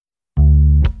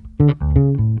It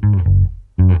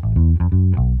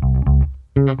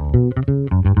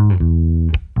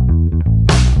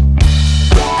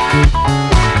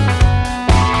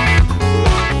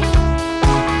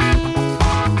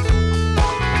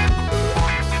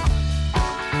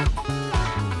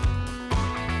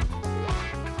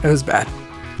was bad.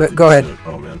 But go ahead.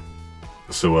 Oh, man.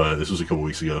 So, this was a couple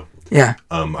weeks ago. Yeah.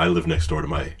 I live next door to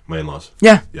my in-laws.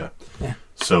 Yeah. Yeah. Yeah.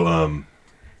 So,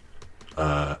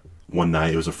 one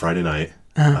night, it was a Friday night,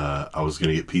 I was going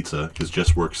to get pizza, because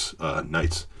Jess works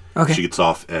nights. Okay. She gets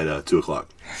off at 2 o'clock.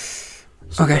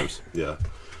 Sometimes. Okay. Yeah.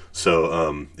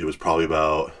 So, it was probably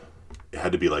about, it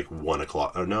had to be like 1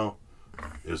 o'clock. Oh, no.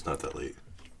 It was not that late.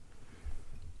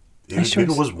 Maybe it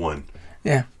was 1.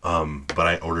 Yeah. But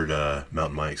I ordered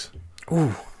Mountain Mike's.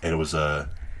 Ooh. And it was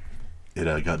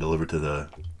it got delivered to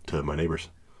my neighbors.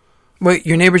 Wait,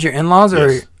 your neighbors, your in-laws,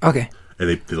 or yes. Okay? And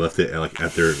they left it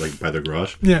at their by their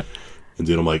garage. Yeah. And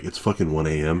dude, I'm like, it's fucking 1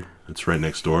 a.m. It's right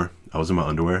next door. I was in my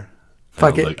underwear.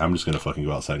 Fuck it. Like, I'm just gonna fucking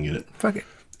go outside and get it. Fuck it.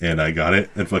 And I got it,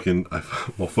 and fucking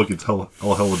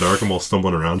all hella dark. I'm all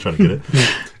stumbling around trying to get it.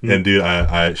 And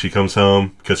dude, she comes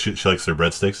home because she likes their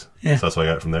breadsticks. Yeah. So that's why I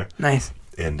got it from there. Nice.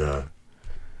 And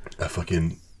I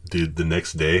fucking, dude, the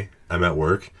next day I'm at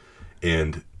work,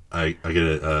 and I get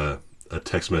a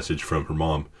text message from her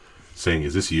mom saying,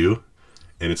 "Is this you?"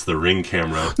 And it's the Ring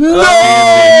camera. No!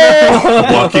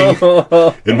 Walking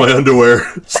in my underwear,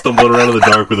 stumbling around in the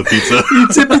dark with a pizza.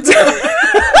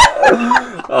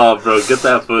 Oh, bro, get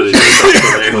that footage.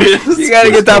 You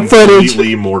gotta get that footage.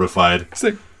 Completely mortified.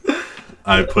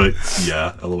 I put,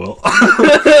 yeah, LOL.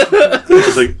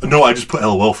 She's like, no, I just put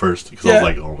LOL first. Because I was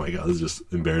like, oh my god, this is just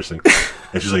embarrassing.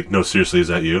 And she's like, no, seriously, is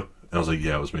that you? And I was like,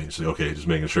 yeah, it was me. She's like, okay, just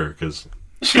making sure. Because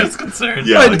she was concerned.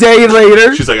 Yeah, a day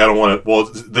later. She's like, I don't want to. Well,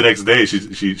 the next day,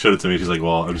 she showed it to me. She's like,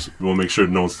 well, I just want to make sure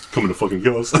no one's coming to fucking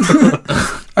kill us.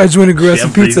 I just want to grab some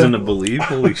pizza. Reason to believe?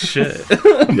 Holy shit.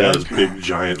 Yeah, this big,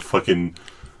 giant fucking...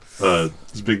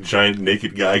 this big giant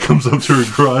naked guy comes up to her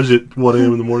garage at 1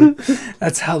 a.m. in the morning.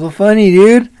 That's hella funny,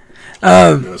 dude.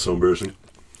 That's so embarrassing.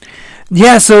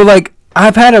 Yeah, so like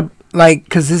I've had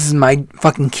because this is my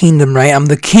fucking kingdom, right? I'm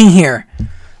the king here.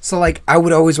 So like I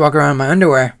would always walk around in my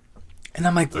underwear, and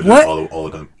I'm like, what? All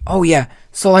the time. Oh yeah.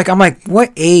 So like I'm like,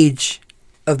 what age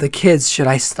of the kids should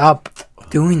I stop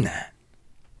doing that?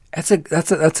 That's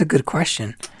a good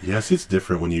question. Yes, it's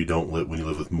different when you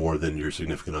live with more than your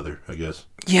significant other, I guess.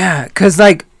 Yeah, because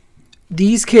like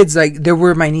these kids, like they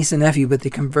were my niece and nephew, but they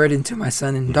converted into my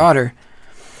son and daughter.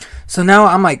 So now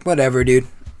I'm like, whatever, dude,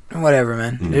 whatever,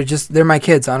 man. They're my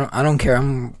kids. I don't care.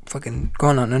 I'm fucking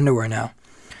going on underwear now.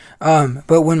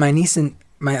 But when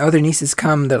my other nieces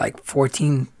come, they're like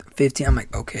 14, 15. I'm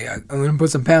like, okay, I'm gonna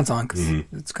put some pants on because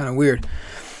it's kind of weird.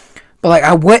 But like,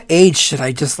 at what age should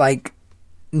I just like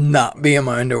not be in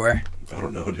my underwear? I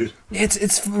don't know, dude.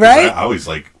 It's right. I always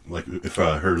like if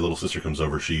her little sister comes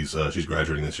over, she's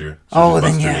graduating this year. So So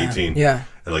then she's yeah, 18. yeah.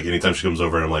 And like anytime she comes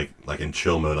over and I'm like in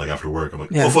chill mode, like after work, I'm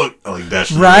like, oh fuck, I like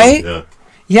dash. Right? Yeah.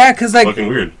 Yeah, because like fucking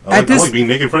weird. I like being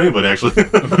naked in front of anybody. Actually,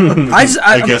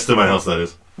 I guess in my house that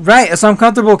is right. So I'm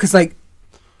comfortable because like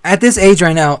at this age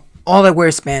right now, all I wear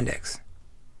is spandex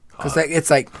because like it's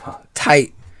like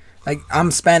tight. Like I'm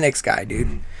a spandex guy,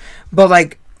 dude. But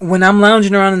like when I'm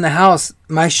lounging around in the house,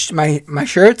 my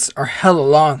shirts are hella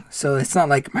long, so it's not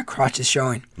like my crotch is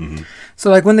showing. So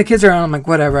like when the kids are around, I'm like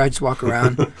whatever. I just walk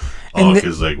around.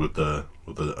 Because like with the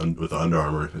Under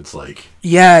Armour, it's like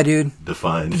yeah, dude,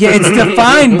 defined. Yeah, it's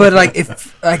defined. But like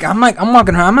if like I'm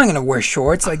walking around, I'm not gonna wear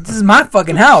shorts. Like this is my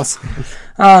fucking house.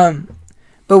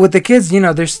 But with the kids,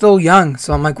 they're still young,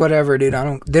 so I'm like whatever, dude.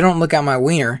 They don't look at my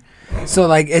wiener, so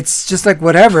like it's just like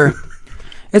whatever.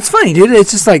 It's funny, dude.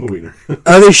 It's just like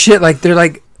other shit. Like they're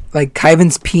like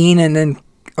Kyvan's peeing, and then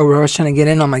Aurora's trying to get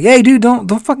in. I'm like, hey, dude, don't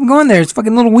fucking go in there. It's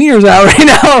fucking little wieners out right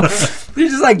now.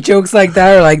 There's just like jokes like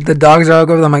that, or like the dogs are all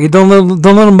over them. I'm like, don't let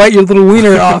them bite your little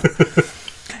wiener off.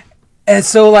 And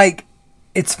so like,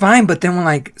 it's fine. But then when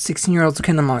like 16-year-olds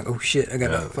come, I'm like, oh shit, I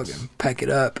gotta fucking pack it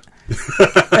up.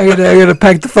 I gotta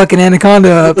pack the fucking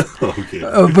anaconda up. Okay.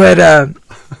 But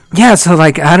yeah, so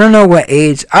like I don't know what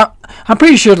age. I'm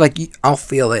pretty sure like I'll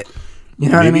feel it. You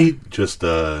know what I mean? Just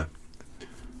go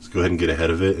ahead and get ahead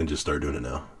of it and just start doing it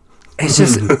now. It's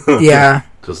just yeah.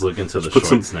 Just look into the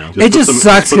shorts now. It just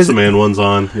sucks because put some man ones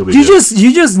on. You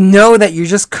just know that you're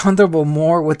just comfortable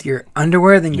more with your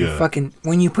underwear than you fucking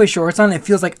when you put shorts on. It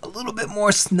feels like a little bit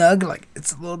more snug. Like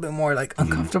it's a little bit more like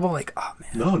uncomfortable. Like oh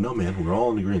man. No man, we're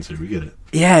all in agreement here. We get it.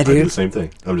 Yeah, dude. I do the same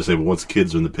thing. I'm just saying, but once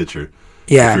kids are in the picture,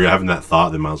 Yeah. If you're having that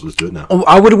thought, then might as well just do it now. Oh,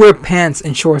 I would wear pants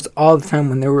and shorts all the time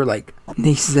when they were like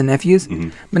nieces and nephews. Mm-hmm.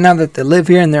 But now that they live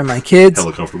here and they're my kids,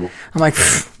 Hella comfortable. I'm like,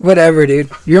 whatever, dude.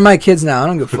 You're my kids now. I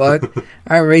don't give a fuck.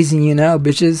 I'm raising you now,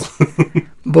 bitches.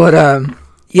 But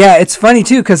yeah, it's funny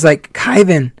too, cause like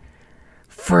Kyvan,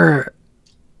 for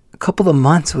a couple of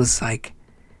months was like,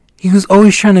 he was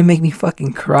always trying to make me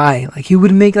fucking cry. Like he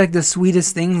would make like the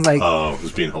sweetest things, like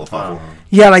Just being hella thoughtful.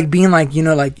 yeah, like being like, you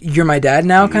know, like you're my dad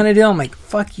now kind of deal. I'm like,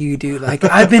 fuck you, dude. Like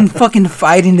I've been fucking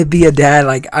fighting to be a dad.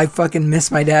 Like I fucking miss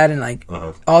my dad and like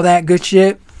all that good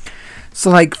shit.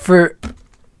 So like for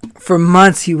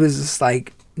months he was just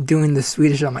like doing the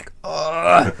sweetest shit. I'm like,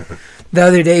 ugh. The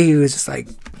other day he was just like,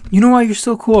 you know why you're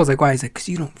so cool? I was like, why? He's like, 'cause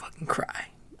you don't fucking cry.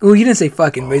 Well, he didn't say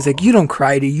fucking, but he's like, you don't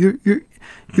cry, dude.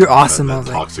 You're awesome. That I was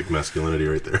toxic masculinity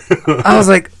right there. I was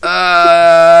like,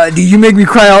 dude, you make me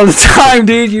cry all the time,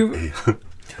 dude. You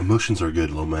emotions are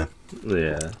good, little man.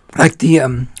 Yeah. like the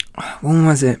when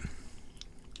was it?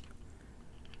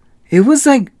 It was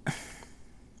like,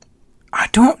 I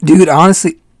don't, dude.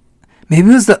 Honestly, maybe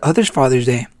it was the other Father's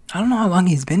Day. I don't know how long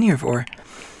he's been here for.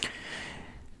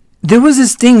 There was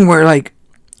this thing where like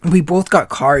we both got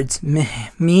cards,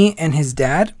 me and his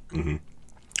dad. Mm-hmm.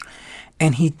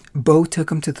 And Bo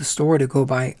took him to the store to go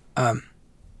buy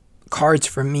cards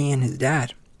for me and his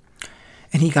dad.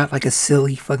 And he got like a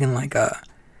silly fucking like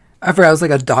I forgot, it was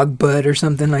like a dog bud or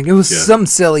something. Like it was something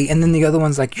silly. And then the other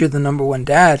one's like, you're the number one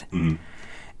dad. Mm-hmm.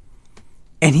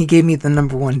 And he gave me the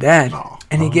number one dad.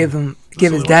 And he gave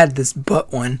his dad this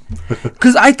butt one.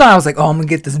 Because I thought, I was like, oh, I'm going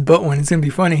to get this butt one. It's going to be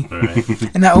funny.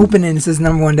 Right. And I opened it and it says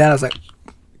number one dad. I was like,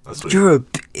 you're a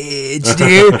bitch,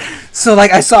 dude. So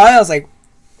like I saw it, I was like,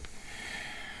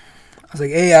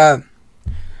 hey, I'm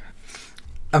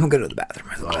gonna go to the bathroom.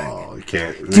 Oh, you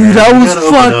can't. Dude, I was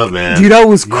fucking. Dude, I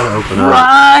was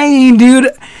crying, dude.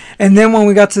 And then when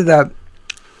we got to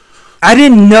I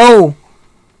didn't know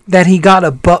that he got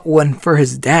a butt one for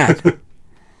his dad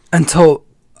until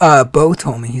Bo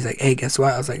told me. He's like, hey, guess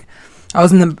what? I was like, I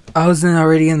was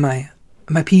already in my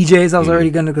PJs. I was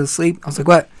already gonna go to sleep. I was like,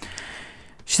 what?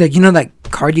 She's like, you know that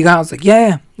card you got? I was like,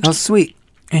 yeah, that was sweet.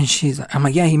 And I'm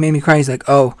like, yeah, he made me cry. He's like,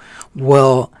 oh,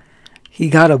 well, he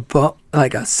got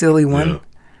like a silly one. Yeah.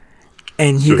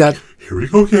 And you got... Here we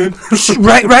go again.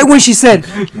 right when she said,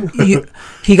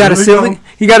 he got a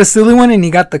silly one and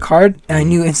he got the card. And I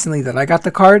knew instantly that I got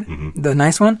the card, the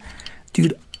nice one.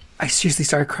 Dude, I seriously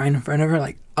started crying in front of her.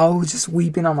 Like, I was just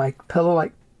weeping on my pillow,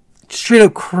 like, straight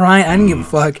up crying. I didn't give a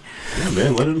fuck. Yeah,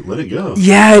 man, let it go.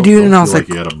 Yeah, dude. And I was like...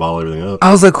 you gotta ball everything up.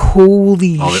 I was like,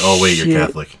 holy shit. Oh, wait, you're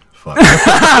Catholic. Fuck.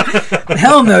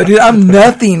 Hell no, dude. I'm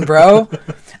nothing, bro.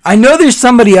 I know there's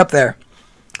somebody up there,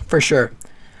 for sure.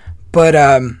 But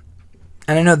and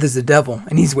I know there's a devil,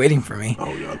 and he's waiting for me.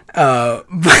 Oh god.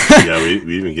 Yeah,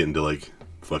 we even get into like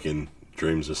fucking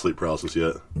dreams and sleep paralysis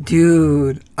yet.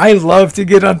 Dude, I love to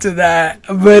get onto that,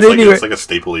 but anyway, it's like a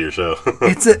staple of your show.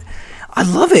 I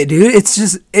love it, dude. It's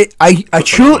just I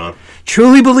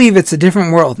truly believe it's a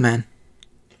different world, man,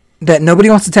 that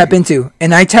nobody wants to tap into,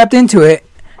 and I tapped into it.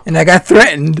 And I got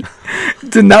threatened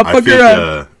to not fuck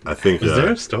around. I think. Is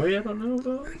there a story I don't know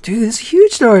about? Dude, it's a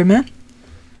huge story, man.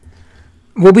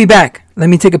 We'll be back. Let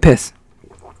me take a piss.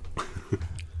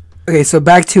 Okay, so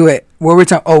back to it. What we're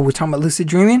talking? Oh, we're talking about lucid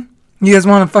dreaming. You guys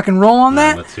want to fucking roll on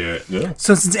that? Let's hear it. Yeah.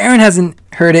 So since Aaron hasn't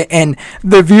heard it, and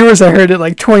the viewers have heard it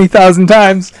like 20,000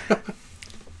 times,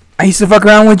 I used to fuck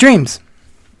around with dreams.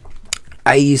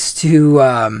 I used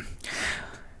to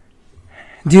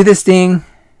do this thing,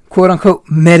 quote unquote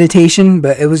meditation,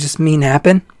 but it was just me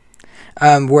napping,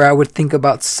 where I would think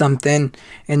about something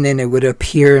and then it would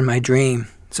appear in my dream.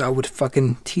 So I would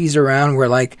fucking tease around where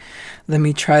like, let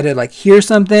me try to like hear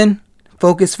something,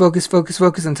 focus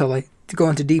until like to go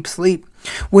into deep sleep,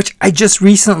 which I just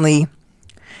recently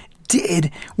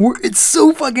did. It's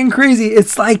so fucking crazy.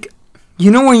 It's like, you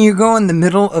know, when you go in the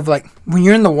middle of like, when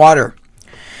you're in the water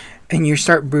and you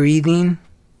start breathing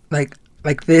like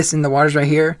this and the water's right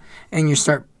here and you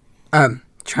start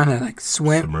trying to like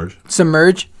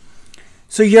submerge.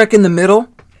 So you're like in the middle.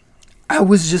 I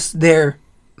was just there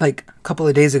like a couple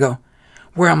of days ago,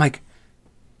 where I'm like,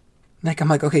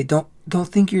 okay, don't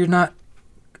think you're not.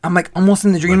 I'm like almost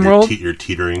in the dream world. You're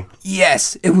teetering.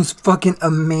 Yes, it was fucking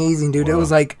amazing, dude. Wow. It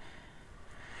was like,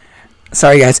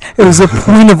 sorry guys, it was a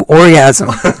point of orgasm.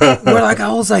 Where like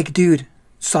I was like, dude,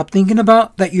 stop thinking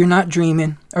about that you're not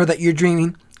dreaming or that you're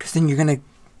dreaming, because then you're gonna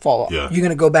fall off. Yeah. You're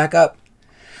gonna go back up.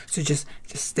 So just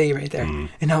stay right there.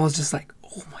 And I was just like,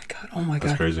 oh my god.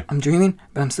 That's crazy. I'm dreaming,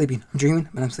 but I'm sleeping. I'm dreaming,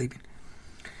 but I'm sleeping.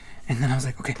 And then I was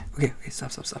like, okay,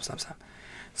 stop.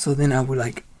 So then I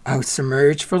would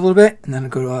submerge for a little bit, and then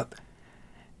I'd go up.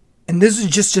 And this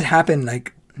just happened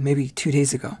like maybe 2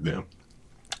 days ago. Yeah.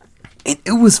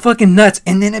 It was fucking nuts.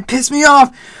 And then it pissed me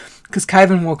off because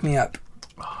Kyvan woke me up.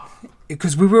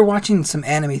 Because we were watching some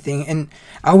anime thing, and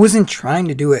I wasn't trying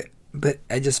to do it, but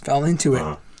I just fell into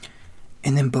it.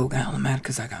 And then Bo got all mad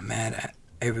because I got mad at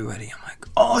everybody. I'm like,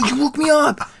 oh, you woke me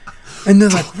up. And they're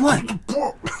like, what?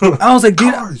 I was like,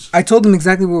 dude, I told them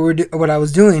exactly what I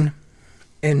was doing.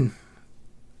 And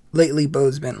lately,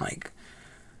 Bo's been like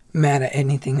mad at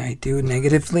anything I do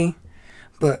negatively.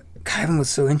 But Kyvan was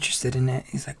so interested in it.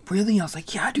 He's like, really? I was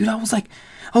like, yeah, dude. I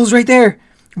was right there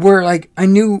where like I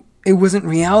knew it wasn't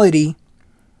reality.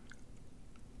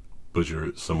 But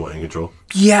you're somewhat in control?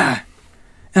 Yeah.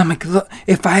 And I'm like, look,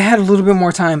 if I had a little bit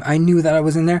more time, I knew that I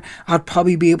was in there, I'd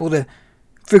probably be able to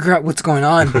figure out what's going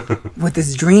on with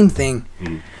this dream thing.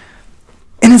 And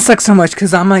it sucks so much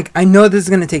because I'm like, I know this is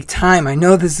going to take time. I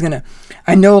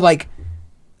know like,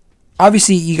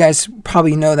 obviously you guys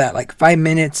probably know that like 5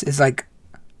 minutes is like,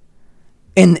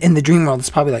 in the dream world, it's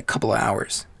probably like a couple of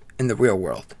hours in the real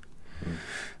world.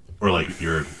 Or like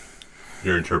your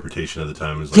interpretation of the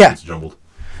time is like it's jumbled.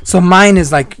 So mine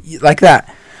is like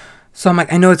that. So I'm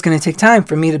like, I know it's going to take time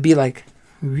for me to be like,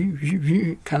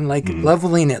 kind of like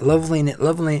leveling it.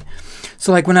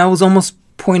 So like when I was almost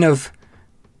point of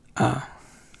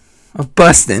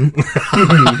busting,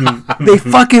 they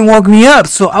fucking woke me up.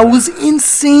 So I was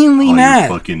insanely mad.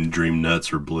 Your fucking dream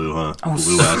nuts were blue, huh?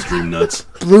 Blue ass dream nuts.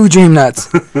 Blue dream nuts.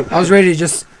 I was ready to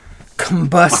just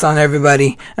combust on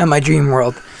everybody in my dream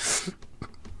world.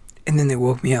 And then they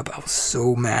woke me up. I was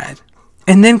so mad.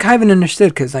 And then Kyvan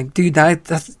understood because, like, dude,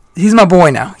 he's my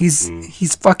boy now. He's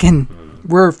fucking,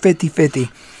 we're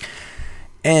 50-50.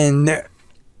 And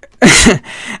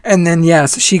and then, yeah,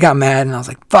 so she got mad and I was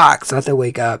like, fuck, so I had to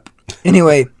wake up.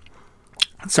 Anyway,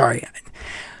 sorry.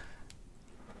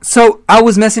 So I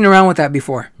was messing around with that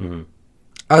before.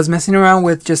 I was messing around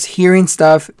with just hearing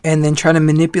stuff and then trying to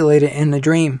manipulate it in the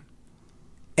dream.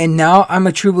 And now I'm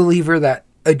a true believer that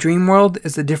a dream world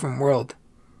is a different world.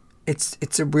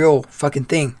 It's a real fucking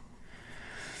thing.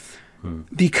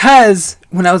 Because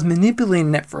when I was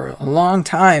manipulating it for a long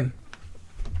time,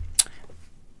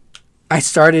 I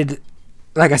started,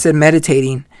 like I said,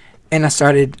 meditating, and I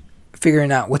started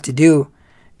figuring out what to do.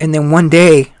 And then one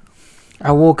day,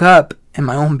 I woke up in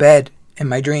my own bed in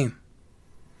my dream.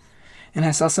 And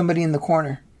I saw somebody in the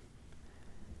corner.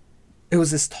 It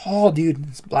was this tall dude,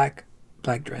 this black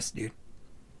dress dude.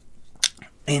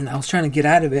 And I was trying to get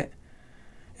out of it.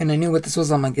 And I knew what this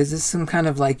was. I'm like, is this some kind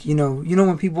of like, you know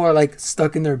when people are like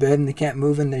stuck in their bed and they can't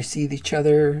move and they see each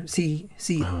other, see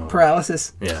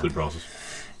paralysis? Yeah. Sleep paralysis.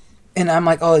 And I'm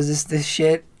like, oh, is this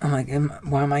shit? I'm like,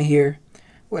 why am I here?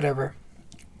 Whatever.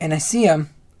 And I see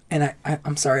him, and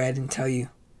I'm sorry I didn't tell you.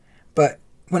 But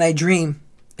when I dream,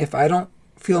 if I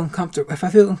feel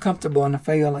uncomfortable and if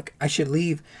I feel like I should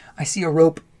leave, I see a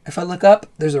rope. If I look up,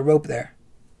 there's a rope there.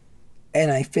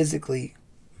 And I physically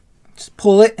just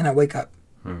pull it and I wake up.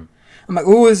 I'm like,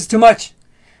 oh, this is too much.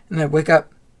 And I wake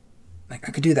up. Like,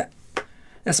 I could do that.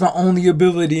 That's my only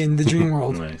ability in the dream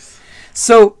world. Nice.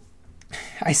 So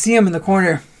I see him in the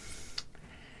corner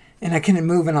and I couldn't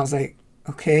move. And I was like,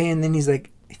 okay. And then he's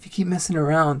like, if you keep messing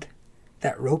around,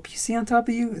 that rope you see on top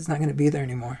of you is not going to be there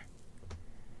anymore.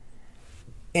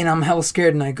 And I'm hella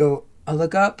scared. And I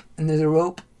look up and there's a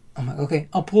rope. I'm like, okay,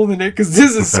 I'll pull the neck because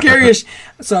this is scary-ish.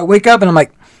 So I wake up and I'm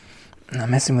like, I'm not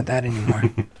messing with that anymore.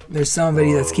 There's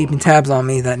somebody that's keeping tabs on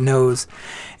me that knows.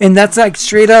 And that's like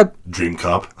straight up Dream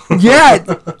cop. Yeah.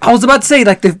 I was about to say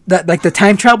like the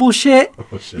time travel shit.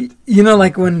 Oh shit. You know,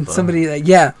 like when somebody like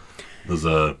those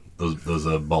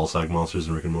ball sack monsters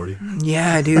in Rick and Morty.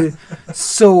 Yeah, dude.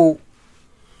 So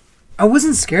I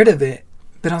wasn't scared of it,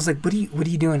 but I was like, what are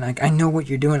you doing? Like, I know what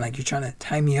you're doing. Like, you're trying to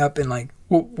tie me up and like,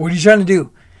 what are you trying to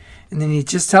do? And then he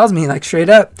just tells me like straight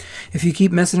up, if you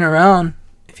keep messing around,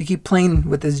 if you keep playing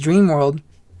with this dream world,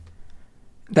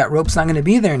 that rope's not going to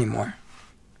be there anymore.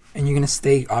 And you're going to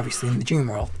stay, obviously, in the dream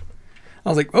world. I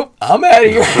was like, oh, I'm out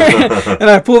of here. And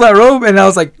I pulled that rope, and I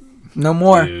was like, no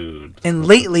more. Dude. And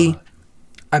lately,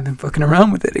 I've been fucking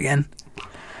around with it again.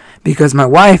 Because my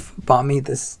wife bought me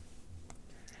this.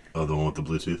 Oh, the one with the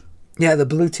Bluetooth? Yeah, the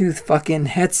Bluetooth fucking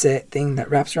headset thing that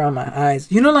wraps around my eyes.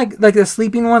 You know, like the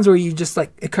sleeping ones where you just,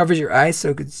 like, it covers your eyes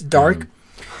so it's dark? Mm-hmm.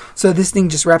 So this thing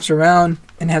just wraps around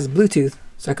and has Bluetooth,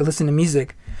 so I could listen to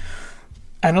music.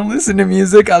 I don't listen to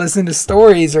music. I listen to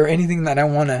stories or anything that I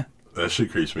want to. That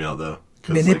shit creeps me out, though.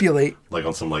 Manipulate. Like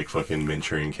on some, like, fucking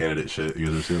Manchurian Candidate shit. You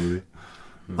guys ever seen the movie?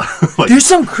 Like, there's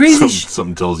some crazy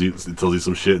something tells you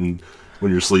some shit, and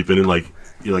when you're sleeping, and, like,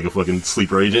 you're like a fucking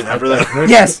sleeper agent after that.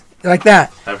 Yes, like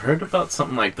that. I've heard about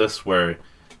something like this where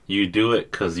you do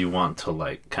it because you want to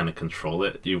like kind of control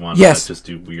it. You want Yes. to just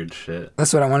do weird shit.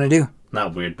 That's what I want to do.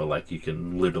 Not weird, but like you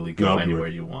can literally go No, anywhere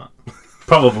weird. you want.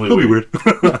 Probably It'll be weird.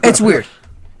 It's weird.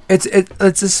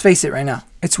 Let's just face it right now.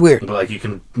 It's weird. But like you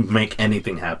can make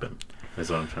anything happen. Is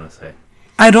what I'm trying to say.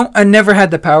 I never had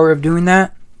the power of doing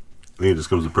that. I think it just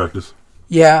comes to practice.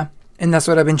 Yeah, and that's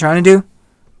what I've been trying to do.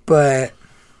 But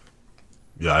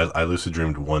Yeah, I lucid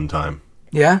dreamed one time,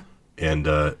 yeah, and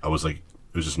I was like,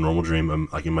 it was just a normal dream. I'm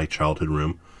like in my childhood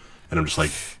room, and I'm just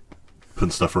like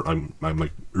putting stuff. I'm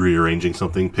like rearranging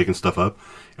something, picking stuff up,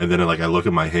 and then I look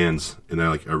at my hands, and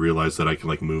I realize that I can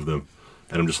like move them,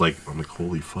 and I'm like,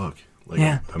 holy fuck! Like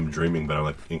Yeah. I'm dreaming, but I'm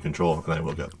like in control, and I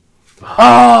woke up.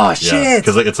 oh shit.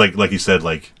 Because it's like you said,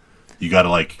 like you got to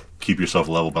like keep yourself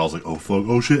level. But I was like, oh fuck,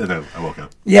 oh shit, and then I woke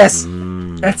up. Yes,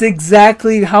 that's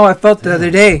exactly how I felt the other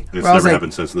day. It's where I was never like,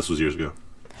 happened since. This was years ago.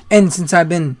 and since I've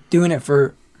been doing it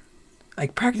for,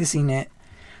 like, practicing it,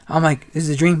 I'm like, this is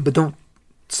a dream, but don't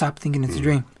stop thinking it's a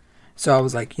dream. So I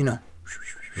was like, and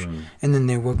then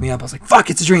they woke me up. I was like, fuck,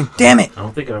 it's a dream. Damn it. I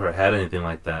don't think I've ever had anything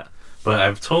like that. But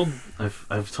I've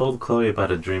told Chloe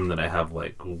about a dream that I have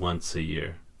like once a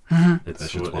year. Mm-hmm. That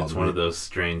shit's wild, It's one of right? those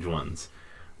strange ones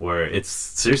where it's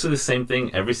seriously the same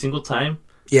thing every single time.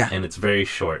 Yeah. And it's very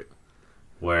short.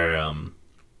 Where I'm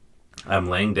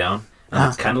laying down and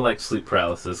it's kind of like sleep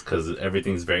paralysis because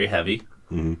everything's very heavy.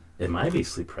 Mm-hmm. It might be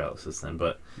sleep paralysis then,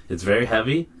 but it's very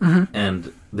heavy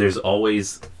and there's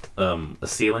always a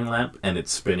ceiling lamp and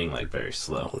it's spinning like very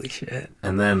slow. Holy shit.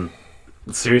 And then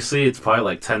seriously, it's probably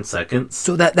like 10 seconds.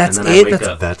 So that's and then I it? wake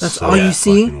up. That's so all you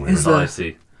see? fucking weird. Is That's all I the,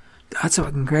 see. that's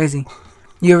fucking crazy.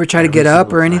 You ever try to Every get up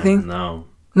single or time. anything? No.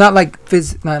 Not like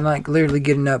not like literally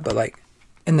getting up, but like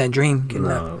in that dream getting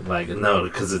up. No,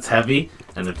 because it's heavy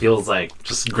and it feels like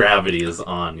just gravity is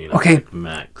on, Okay. like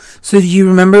max. So do you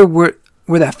remember where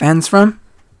that fan's from?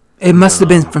 It must have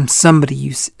been from something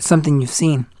you've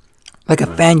seen. Like a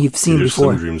fan you've seen There's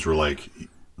before. some dreams where like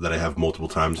that I have multiple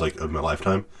times like of my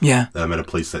lifetime. Yeah. That I'm at a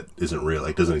place that isn't real,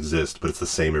 like doesn't exist, but it's the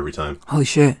same every time. Holy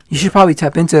shit. You should probably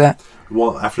tap into that.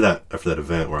 Well, after that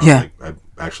event where Yeah. I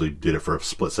actually did it for a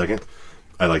split second,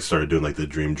 I like started doing like the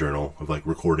dream journal of like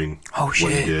recording Oh, shit.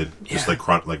 what you did, just Yeah.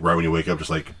 like right when you wake up, just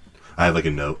like I had like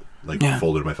a note like Yeah.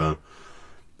 folded in my phone,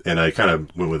 and I kind of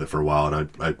went with it for a while, and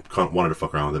I wanted to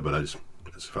fuck around with it, but I just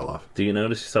fell off. Do you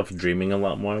notice yourself dreaming a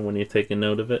lot more when you take a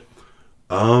note of it?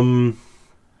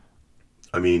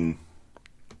 I mean,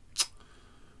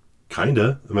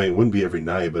 kinda. I mean, it wouldn't be every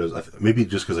night, but maybe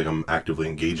just because like I'm actively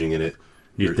engaging in it.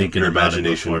 You're thinking your about it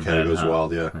imagination before kind of bed, goes huh?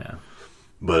 wild, yeah. Yeah.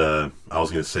 But I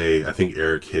was gonna say, I think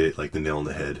Eric hit like the nail on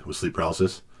the head with sleep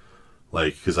paralysis,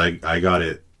 like because I get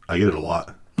it a lot.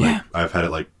 Like, Yeah. I've had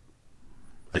it like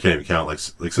I can't even count like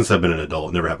since I've been an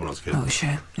adult. It never happened when I was a kid. Holy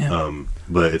shit. Yeah.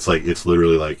 But it's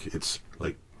literally like it's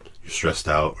like you're stressed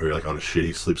out or you're like on a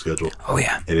shitty sleep schedule, Oh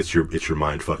yeah. and it's your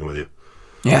mind fucking with you.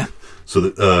 Yeah. So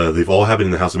they've all happened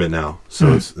in the house I'm at now.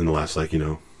 So it's in the last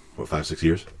 5-6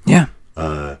 years. Yeah.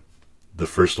 The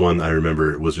first one I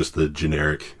remember was just the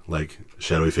generic like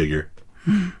shadowy figure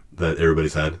that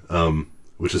everybody's had,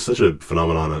 which is such a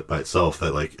phenomenon by itself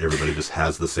that like everybody just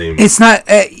has the same. It's not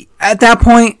at that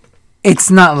point. It's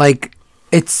not like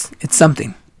it's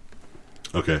something.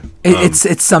 Okay,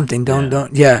 It's something.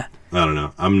 Don't. Yeah. I don't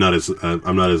know. I'm not as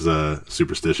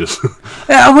superstitious.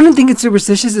 I wouldn't think it's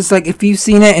superstitious. It's like if you've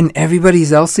seen it and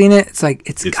everybody's else seen it, it's like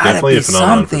it's gotta definitely be a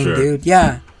phenomenon for something, sure. dude.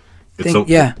 Yeah.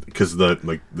 Yeah. Because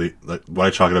what I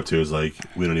chalk it up to is like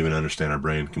we don't even understand our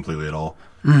brain completely at all,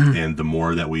 Mm-hmm. and the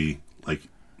more that we like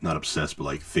not obsess but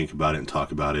like think about it and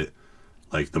talk about it,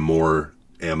 like the more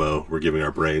ammo we're giving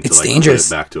our brain to It's like dangerous.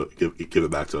 give it back to it, give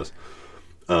it back to us.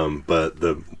 But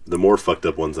the more fucked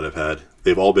up ones that I've had,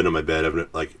 they've all been in my bed.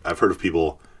 I've heard of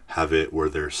people have it where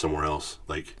they're somewhere else,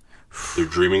 like they're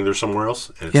dreaming they're somewhere else,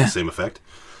 and it's Yeah. the same effect.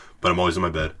 But I'm always in my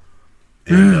bed,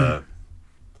 and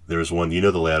there was one. You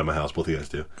know the layout of my house, both of you guys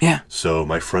do. Yeah. So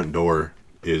my front door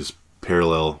is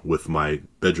parallel with my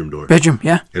bedroom door, Bedroom.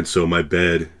 Yeah. and so my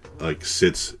bed like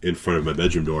sits in front of my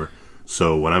bedroom door.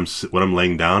 So when I'm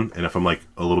laying down, and if I'm like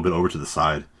a little bit over to the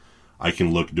side, I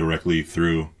can look directly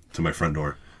through to my front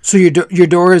door. So your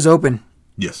door is open.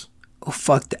 Yes. Oh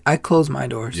fuck! I close my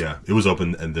doors. Yeah, it was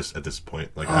open at this point.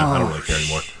 Like I don't really care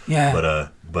anymore. Yeah.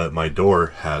 But my door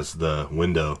has the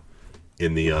window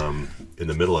in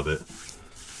the middle of it,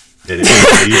 and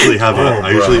I usually have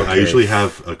I usually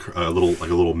have a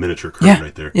little miniature curtain Yeah.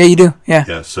 right there. Yeah, you do. Yeah.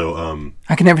 Yeah. So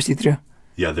I can never see through.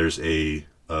 yeah, there's a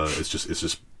it's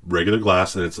just regular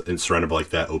glass, and it's surrounded by like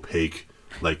that opaque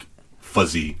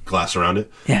fuzzy glass around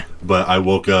it. Yeah. But I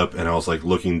woke up and I was like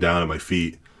looking down at my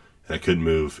feet, and I couldn't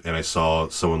move, and I saw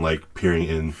someone like peering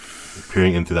in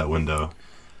through that window,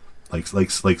 like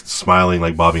smiling,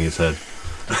 like bobbing his head.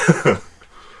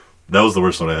 That was the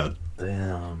worst one I had.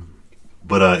 Damn.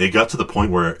 But it got to the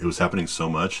point where it was happening so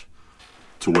much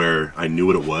to where I knew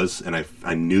what it was, and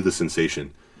I knew the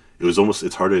sensation. It was almost,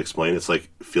 it's hard to explain. It's like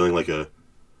feeling like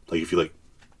if you like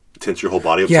tense your whole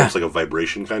body up, it's almost like a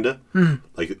vibration kind of.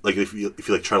 Like if you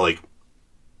like try to like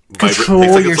control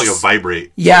vibrate, it's like a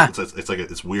vibrate. Yeah. It's like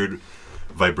this weird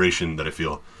vibration that I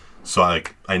feel. So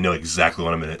I know exactly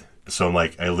when I'm in it. So I'm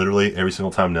like, I literally every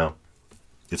single time now,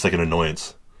 it's like an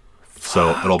annoyance. So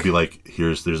it'll be like,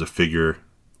 there's a figure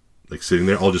like sitting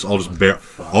there. I'll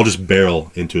just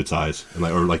barrel into its eyes and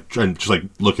try and just like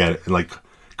look at it and like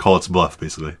call its bluff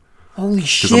basically. Holy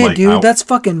shit, like, dude, that's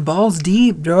fucking balls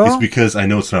deep, bro. It's because I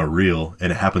know it's not real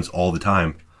and it happens all the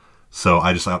time. So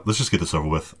let's just get this over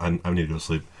with. I need to go to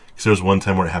sleep. Because there was one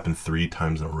time where it happened 3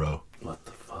 times in a row. What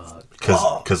the fuck?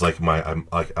 Because like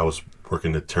I was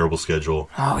working a terrible schedule.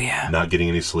 Oh yeah. Not getting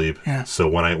any sleep. Yeah. So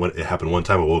when it happened one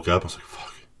time, I woke up. I was like,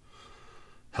 fuck.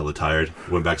 Hella tired.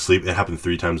 Went back to sleep. It happened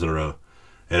 3 times in a row.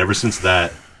 And ever since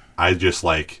that,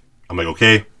 I'm like,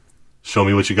 okay, show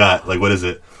me what you got. Like, what is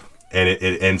it? And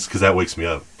it ends because that wakes me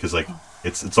up. Because like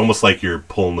it's almost like you're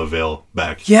pulling the veil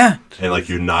back. Yeah. And like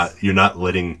you're not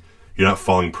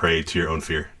falling prey to your own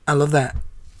fear. I love that.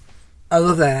 I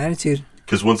love that attitude.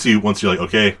 Because once you're like,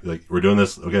 okay, like we're doing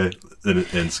this, okay, then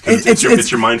it ends. 'Cause it's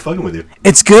your mind fucking with you.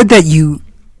 It's good that you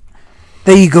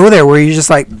go there where you're just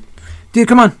like, dude,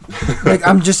 come on, like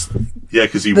I'm just. Yeah,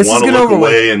 because you want to look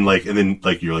away and then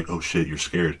like you're like, oh shit, you're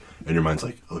scared, and your mind's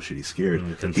like, oh shit, he's scared.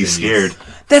 He's scared.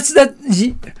 That's that.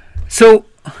 So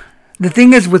the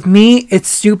thing is with me, it's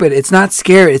stupid. It's not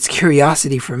scare. It's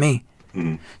curiosity for me.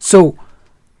 Mm-hmm. So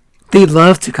they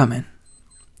love to come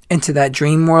into that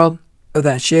dream world of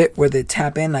that shit where they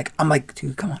tap in. Like I'm like,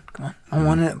 dude, come on. I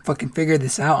want to fucking figure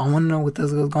this out. I want to know what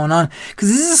is going on because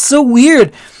this is so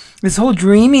weird. This whole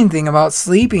dreaming thing about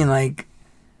sleeping, like,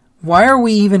 why are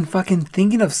we even fucking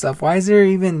thinking of stuff? Why is there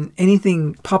even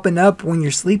anything popping up when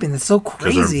you're sleeping? It's so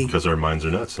crazy. Because our minds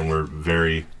are nuts and we're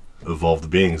very evolved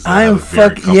beings. I am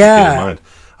mind.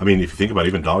 I mean, if you think about it,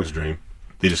 even dogs dream.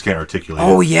 They just can't articulate.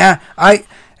 Oh yeah,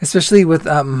 especially with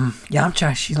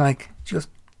Yamcha. She goes.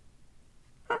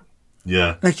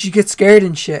 Yeah. Like she gets scared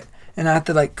and shit, and I have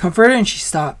to like comfort her, and she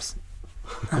stops.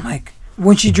 I'm like,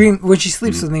 when she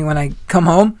sleeps with me, when I come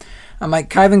home, I'm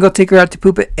like, can I even go take her out to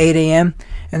poop at 8 a.m.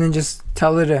 and then just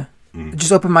tell her to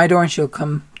just open my door and she'll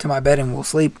come to my bed and we'll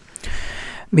sleep.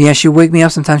 But yeah, she'll wake me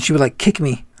up sometimes. She would like kick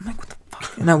me. I'm like, what the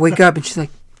fuck? And I wake up and she's like,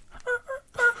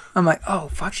 I'm like, oh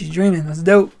fuck, she's dreaming. That's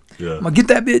dope. Yeah. I'm like, get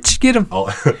that bitch, get him,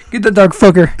 get that dog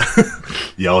fucker.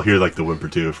 Yeah, I'll hear like the whimper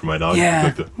too from my dog.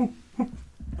 Yeah. Like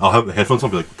I'll have the headphones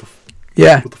on, be like,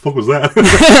 what the fuck was that?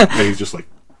 And he's just like,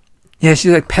 yeah,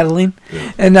 she's like pedaling.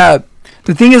 Yeah. And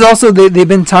the thing is also they've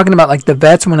been talking about like the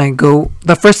vets. When I go,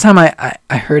 the first time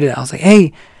I heard it, I was like,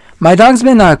 hey, my dog's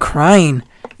been crying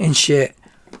and shit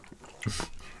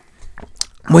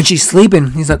when she's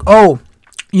sleeping. He's like, oh,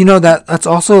 you know that's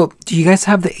also, do you guys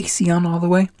have the AC on all the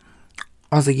way?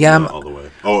 I was like, yeah, not all the way.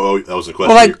 Oh, that was a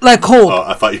question. Well, like cold.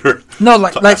 I thought you were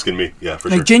asking me. Yeah, for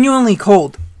sure. Genuinely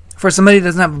cold for somebody that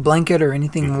doesn't have a blanket or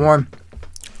anything warm.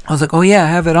 I was like, oh yeah, I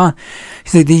have it on.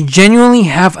 He's like, they genuinely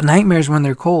have nightmares when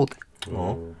they're cold.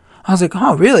 Oh. I was like,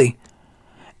 oh really?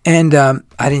 And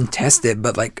I didn't test it,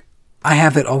 but like I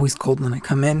have it always cold when I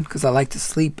come in because I like to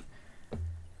sleep.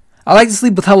 I like to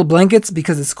sleep with hella blankets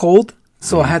because it's cold.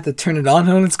 So I had to turn it on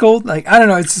when it's cold. Like, I don't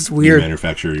know. It's just weird. You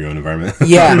manufacture your own environment.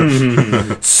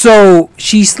 Yeah. So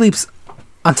she sleeps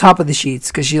on top of the sheets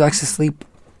because she likes to sleep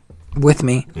with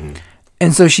me. Mm.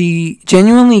 And so she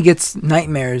genuinely gets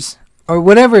nightmares or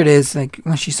whatever it is. Like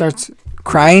when she starts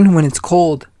crying when it's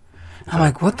cold. I'm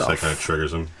like, what the? That kind of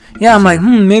triggers them. Yeah, I'm like,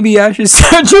 maybe I should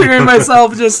start triggering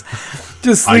myself. Just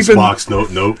sleeping. Icebox,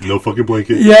 no fucking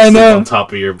blanket. Yeah, I know. On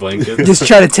top of your blanket. Just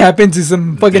try to tap into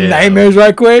some fucking nightmares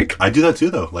right quick. I do that too,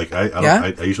 though. Like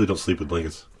I usually don't sleep with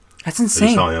blankets. That's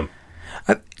insane. That's how I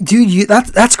am. Dude,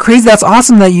 that's crazy. That's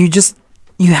awesome that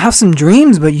you have some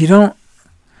dreams, but you don't.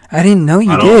 I didn't know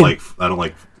you did. I don't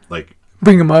like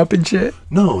bring them up and shit.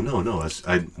 No.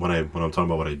 When I'm talking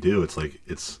about what I do, it's like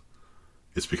it's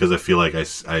because I feel like I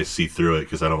see through it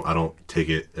because I don't take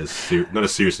it not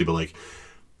as seriously, but like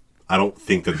I don't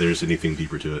think that there's anything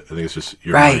deeper to it. I think it's just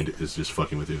your mind is just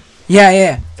fucking with you.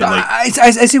 Yeah. So like, I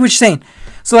see what you're saying.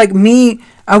 So like me,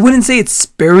 I wouldn't say it's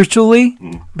spiritually,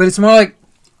 but it's more like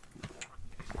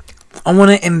I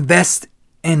want to invest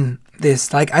in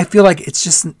this. Like I feel like it's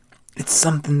just It's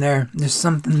something there. There's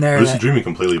something there. Lucid dreaming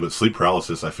completely, but sleep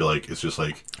paralysis, I feel like it's just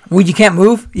like... Well, you can't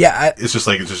move? Yeah. It's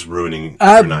just ruining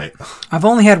your night. I've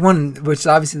only had one, which is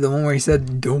obviously the one where he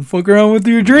said, don't fuck around with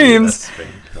your dreams.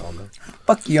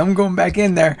 Fuck you, I'm going back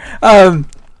in there.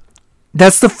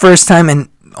 That's the first time and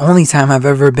only time I've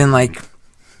ever been like...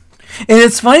 And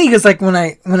it's funny because like when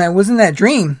I was in that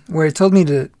dream where it told me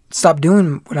to stop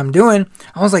doing what I'm doing,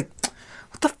 I was like,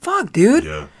 what the fuck, dude?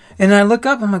 Yeah. And I look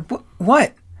up, I'm like,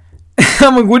 what?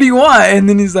 I'm like, what do you want? And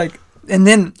then he's like, and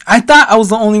then I thought I was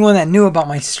the only one that knew about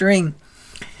my string.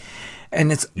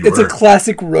 And it's a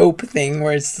classic rope thing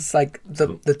where it's just like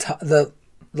the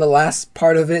last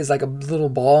part of it is like a little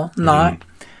ball knot.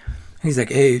 He's like,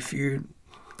 hey, if you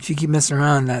keep messing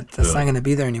around, that's not gonna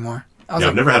be there anymore.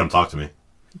 I've never had him talk to me.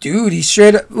 Dude, he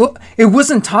straight up... Well, it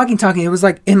wasn't talking. It was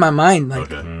like in my mind. Like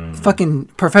fucking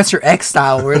Professor X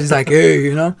style where he's like, hey,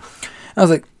 you know? I was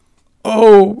like,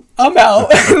 oh, I'm out.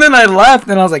 And then I left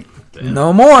and I was like,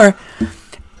 no more.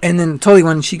 And then totally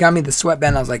when she got me the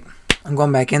sweatband, I was like, I'm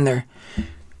going back in there.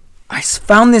 I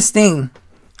found this thing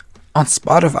on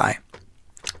Spotify.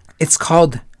 It's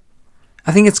called...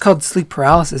 I think it's called sleep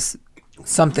paralysis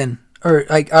something. Or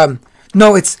like,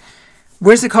 no, it's...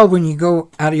 Where's it called when you go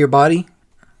out of your body?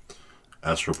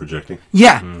 Astral projecting.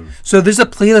 Yeah. So there's a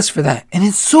playlist for that. And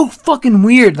it's so fucking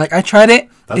weird. Like, I tried it.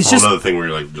 That's a whole other thing where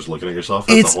you're, like, just looking at yourself.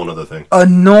 That's a whole other thing.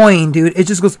 Annoying, dude. It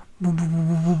just goes...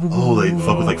 Oh, they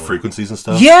fuck with, like, frequencies and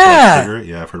stuff? Yeah. Like,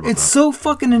 yeah, I've heard about that. It's so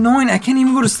fucking annoying. I can't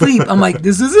even go to sleep. I'm like,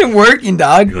 this isn't working,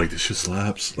 dog. You're like, this shit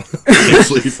slaps. Can't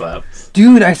sleep. Slaps.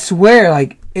 Dude, I swear,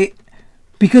 like, it...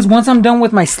 Because once I'm done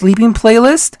with my sleeping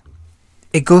playlist,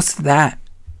 it goes to that.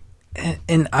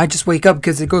 And I just wake up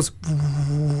because it goes...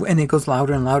 And it goes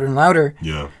louder and louder and louder.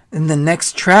 Yeah. And the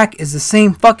next track is the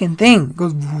same fucking thing. It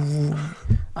goes...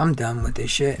 I'm done with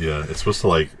this shit. Yeah, it's supposed to,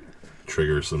 like,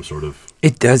 trigger some sort of...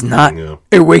 It does not. Yeah.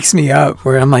 It wakes me up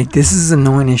where I'm like, this is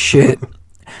annoying as shit.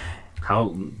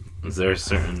 How... Is there a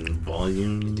certain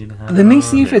volume you need to have? Let me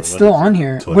see if it's still on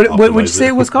here. To, like, What would you say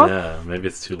it was called? Yeah, maybe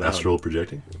it's too loud. Astral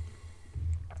projecting?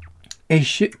 A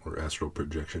shit. Or astral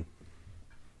projection?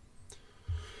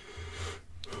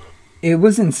 It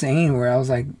was insane where I was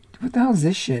like, what the hell is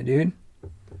this shit, dude?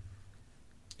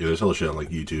 Yeah, there's hella shit on, like,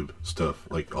 YouTube stuff.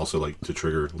 Like, also, like, to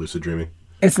trigger lucid dreaming.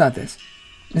 It's not this.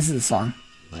 This is a song.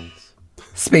 Nice.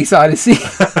 Space Odyssey.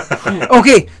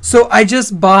 Okay, so I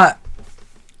just bought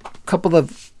a couple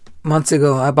of months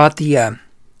ago. I bought the,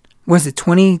 was it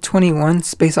 2021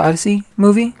 Space Odyssey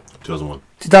movie? 2001.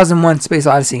 2001 Space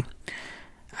Odyssey.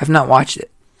 I've not watched it.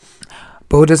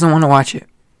 Bo doesn't want to watch it.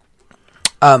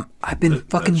 I've been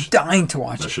dying to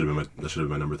watch it. That should have been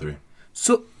my number 3.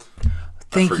 So,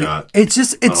 thank I forgot. you.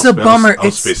 It's a bummer. I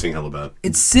was spacing hella bad.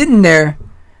 It's sitting there,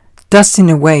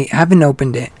 dusting away. I haven't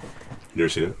opened it. You never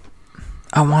seen it?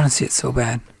 I want to see it so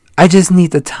bad. I just need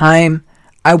the time.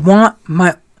 I want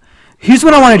my... Here's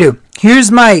what I want to do.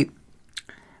 Here's my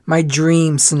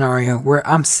dream scenario where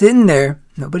I'm sitting there,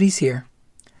 nobody's here,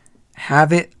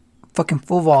 have it fucking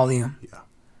full volume. Yeah.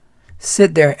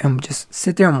 Sit there and just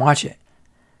sit there and watch it.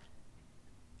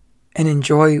 And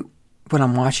enjoy what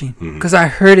I'm watching. Because I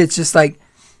heard it's just like...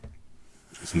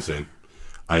 It's insane.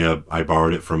 I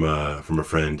borrowed it from a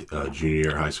friend junior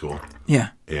year of high school.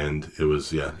 Yeah. And it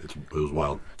was it was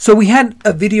wild. So we had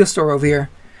a video store over here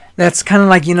that's kind of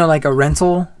like, you know, like a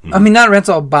rental. I mean, not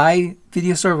rental, a buy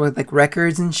video store with like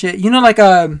records and shit. You know, like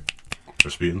a...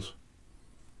 Rasputin's?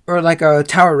 Or like a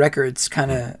Tower Records kind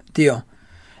of deal.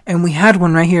 And we had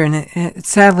one right here, and it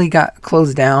sadly got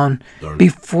closed down. Darn.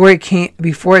 Before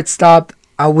it stopped,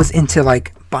 I was into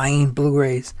like buying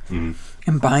Blu-rays and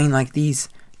buying like these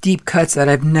deep cuts that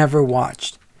I've never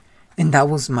watched, and that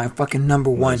was my fucking number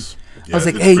one. Yeah, I was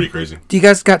like, it's "Hey, pretty crazy. Do you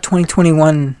guys got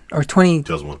 2021 or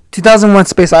 2001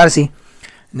 Space Odyssey?"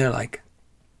 And they're like,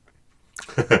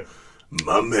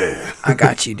 "My man, I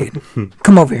got you, dude.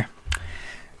 Come over here."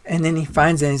 And then he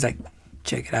finds it, and he's like,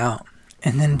 "Check it out."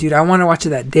 And then, dude, I want to watch it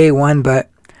that day one, but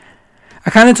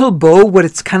I kind of told Bo what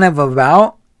it's kind of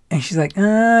about, and she's like,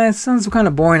 it sounds kind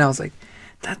of boring. I was like,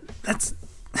 that's...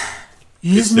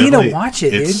 You just need to watch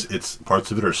it, dude. It's parts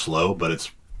of it are slow, but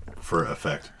it's for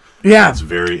effect. Yeah. It's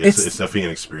definitely an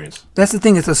experience. That's the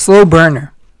thing. It's a slow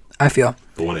burner, I feel.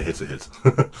 But when it hits, it hits.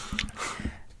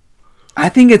 I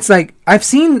think it's like, I've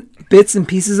seen bits and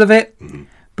pieces of it,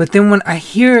 but then when I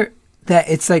hear that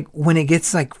it's like, when it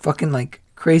gets like fucking like,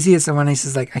 crazy is the one he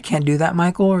says like, I can't do that,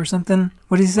 Michael, or something.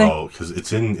 What did he say? Oh, because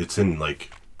it's in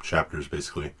like chapters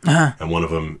basically, and one of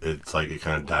them it's like it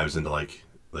kind of dives into like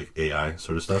AI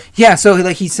sort of stuff. Yeah, so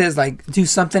like he says like do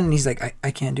something, and he's like, I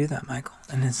can't do that, Michael,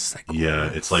 and it's like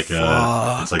it's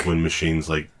like when machines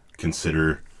like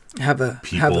consider have a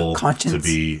people conscience to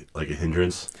be like a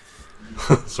hindrance,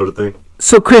 sort of thing.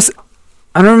 So, Chris,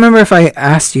 I don't remember if I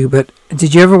asked you, but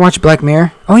did you ever watch Black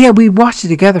Mirror? Oh yeah, we watched it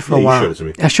together for a while. You showed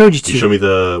it to me. I showed you too. You showed me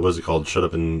the what's it called? Shut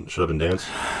up and dance.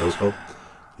 That was called.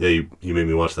 Yeah, you made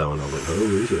me watch that one. I was like,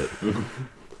 oh shit.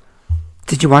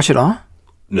 Did you watch it all?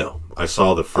 No, I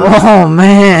saw the first. Oh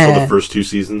man! I saw the first 2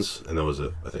 seasons, and that was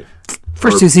it. I think.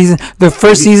 First 2 seasons. The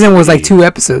first season was like 2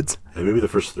 episodes. Yeah, maybe the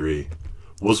first 3.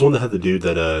 What was the one that had the dude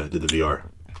that did the VR?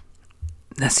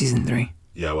 That's season 3.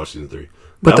 Yeah, I watched season 3.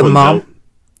 But that the mom.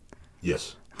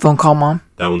 Yes. Phone call mom.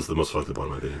 That one's the most fucked up one,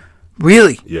 in my opinion.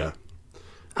 Really? Yeah.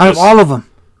 Out of all of them.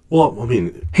 Well, I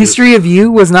mean, History of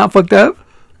You was not fucked up.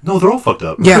 No, they're all fucked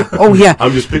up. Yeah. Oh yeah. I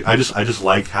just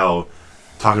like how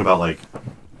talking about like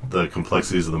the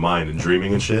complexities of the mind and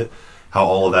dreaming and shit. How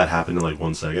all of that happened in like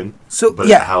 1 second. So but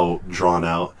yeah, how drawn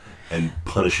out and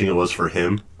punishing it was for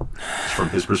him, from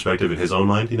his perspective in his own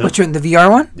mind. You know. Which one? The VR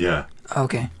one? Yeah.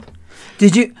 Okay.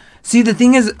 Did you see the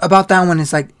thing is about that one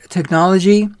is like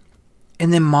technology,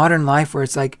 and then modern life where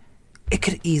it's like it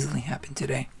could easily happen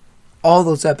today. All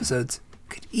those episodes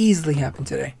could easily happen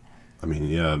today. I mean,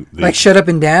 yeah. Like Shut Up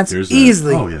and Dance,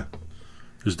 easily. Oh yeah.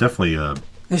 There's definitely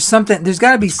there's something. There's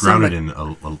got to be something grounded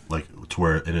in like to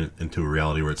where into a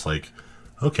reality where it's like,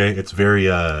 okay, it's very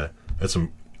it's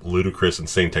some ludicrous,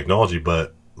 insane technology,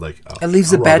 but like it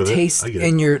leaves a bad taste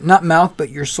in your not mouth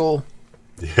but your soul.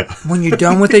 Yeah. When you're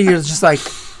done with it, you're just like,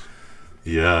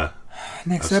 yeah.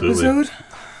 Next absolutely. episode.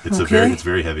 It's it's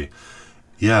very heavy.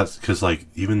 Yeah, because like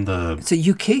even it's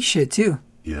a UK shit too.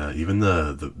 Yeah, even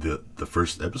the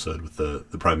first episode with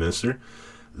the Prime Minister,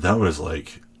 that one is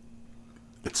like,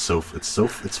 it's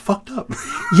fucked up.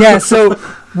 Yeah, so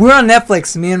we're on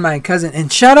Netflix, me and my cousin,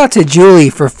 and shout out to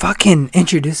Julie for fucking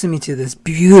introducing me to this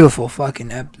beautiful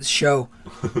fucking show.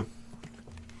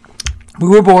 We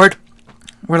were bored.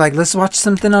 We're like, let's watch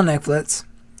something on Netflix.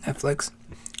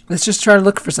 Let's just try to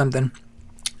look for something.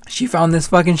 She found this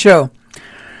fucking show.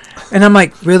 And I'm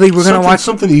like, really? We're going to watch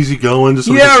something easygoing?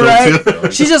 Yeah,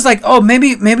 right. She's just like, oh,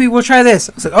 maybe we'll try this.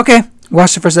 I was like, okay.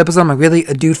 Watch the first episode. I'm like, really?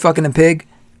 A dude fucking a pig?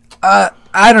 I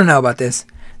don't know about this.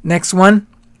 Next one,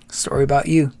 story about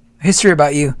you. History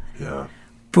about you. Yeah.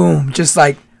 Boom. Just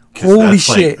like, holy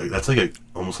shit. That's like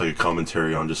almost like a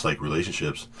commentary on just like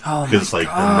relationships. Oh, because it's like,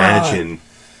 imagine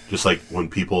just like when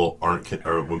people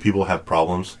when people have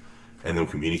problems and them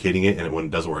communicating it, and when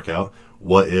it doesn't work out,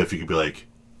 what if you could be like,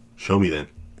 show me then?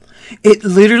 It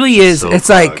literally is. So it's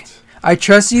fucked. Like, I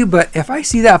trust you, but if I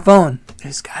see that phone,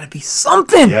 there's got to be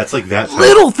something. Yeah, it's like that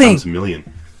little thing. Times a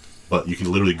million. But you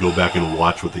can literally go back and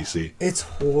watch what they see. It's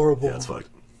horrible. Yeah, it's fucked.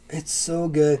 It's so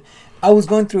good. I was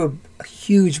going through a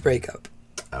huge breakup.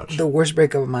 Ouch. The worst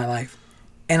breakup of my life.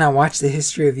 And I watched The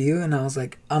History of You, and I was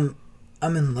like, I'm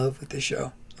in love with this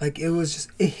show. Like, it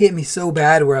hit me so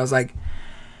bad where I was like,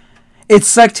 it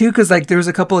sucked too, because like there was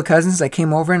a couple of cousins that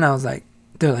came over, and I was like,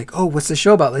 they're like, oh, what's the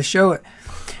show about? Let's show it.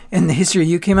 And The History of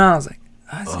You came out. I was like,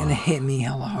 oh, it's going to hit me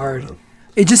hella hard.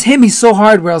 It just hit me so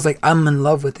hard where I was like, I'm in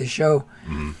love with this show.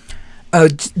 Mm-hmm.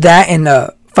 That and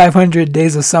 500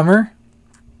 Days of Summer,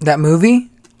 that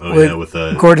movie. Oh, yeah, with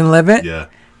Gordon Levitt. Yeah.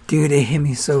 Dude, it hit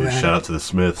me so bad. Shout out to the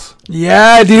Smiths.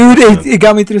 Yeah, dude. It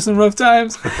got me through some rough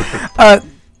times.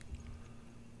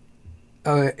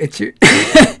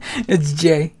 It's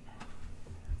Jay.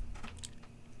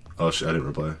 Oh, I didn't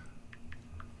reply.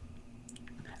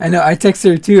 I know. I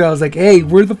texted her too. I was like, "Hey,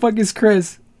 where the fuck is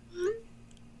Chris?"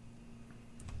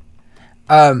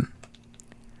 Yeah,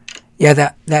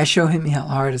 that show hit me hella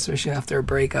hard, especially after a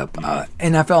breakup.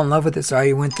 And I fell in love with it, so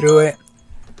I went through it.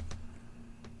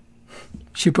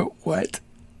 She put what?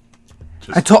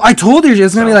 I told her it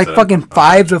was gonna be like fucking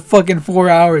 5 to fucking 4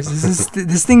 hours.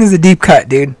 This thing is a deep cut,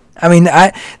 dude. I mean,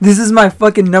 this is my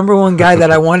fucking number one guy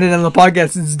that I wanted on the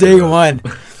podcast since day one.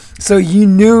 So you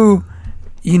know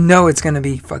it's gonna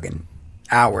be fucking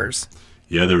hours.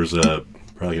 Yeah, there was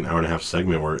probably an hour and a half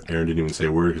segment where Aaron didn't even say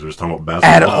a word because we were talking about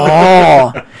basketball.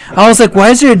 At all. I was like, why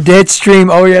is there a dead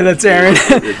stream? Oh yeah, that's Aaron.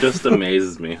 It just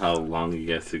amazes me how long you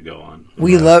guys could go on.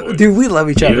 We love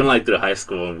each other. Even like through high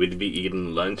school, when we'd be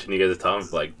eating lunch and you guys are talking,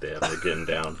 like, damn, they're getting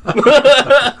down.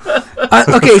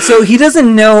 Okay, so he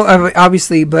doesn't know,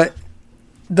 obviously, but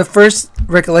the first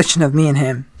recollection of me and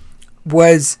him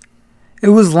was, it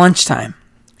was lunchtime.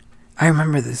 I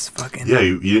remember this fucking... Yeah,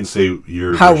 you didn't say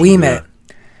your... How we met.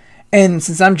 And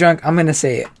since I'm drunk, I'm going to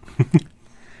say it.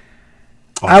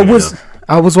 I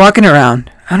was walking around.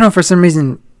 I don't know, for some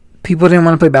reason, people didn't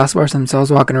want to play basketball or something, so I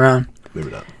was walking around.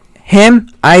 Maybe not. Him,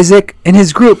 Isaac, and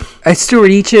his group.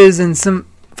 Stuart Eaches and some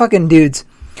fucking dudes.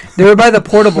 They were by the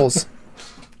portables.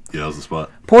 Yeah, that was the spot.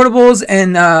 Portables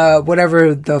and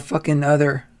whatever the fucking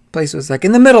other place was like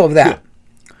in the middle of that.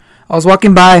 Yeah. I was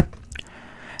walking by.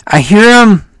 I hear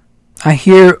them. I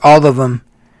hear all of them.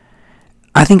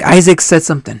 I think Isaac said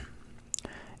something.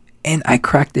 And I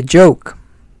cracked a joke.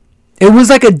 It was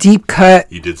like a deep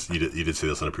cut. You did say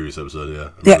this on a previous episode, yeah.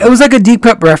 Yeah, it was like a deep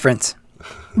cut reference.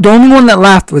 The only one that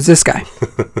laughed was this guy.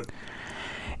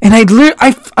 And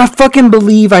I fucking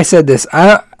believe I said this.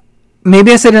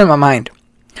 Maybe I said it in my mind.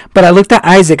 But I looked at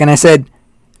Isaac and I said,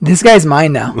 this guy's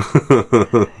mine now.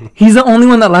 He's the only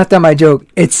one that laughed at my joke.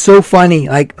 It's so funny.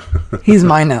 Like, he's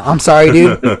mine now. I'm sorry,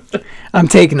 dude. I'm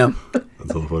taking him.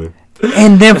 That's so funny.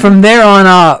 And then from there on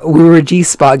out, we were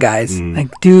G-Spot guys.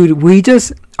 Like, dude,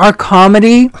 our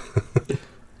comedy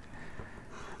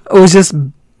was just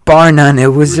bar none. It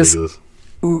was ridiculous.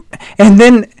 And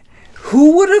then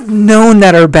who would have known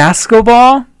that our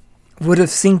basketball would have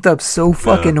synced up so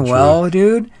fucking well,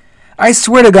 dude? I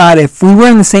swear to God, if we were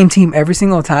in the same team every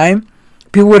single time,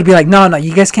 people would be like, no,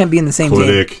 you guys can't be in the same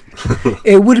team.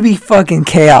 It would be fucking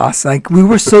chaos. Like, we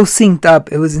were so synced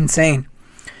up. It was insane.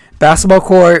 Basketball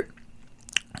court,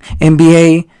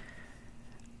 NBA,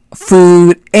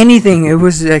 food, anything. It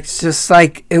was just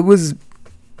like, it was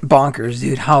bonkers,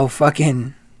 dude. How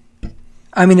fucking...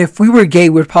 I mean, if we were gay,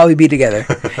 we'd probably be together.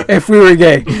 If we were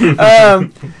gay.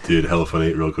 Dude, hella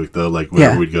funny, real quick, though. Like,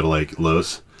 whenever we'd go to, like,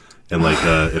 Los, and, like,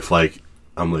 if, like,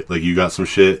 I'm, like, you got some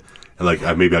shit, and, like,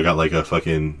 maybe I got, like, a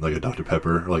fucking, like, a Dr.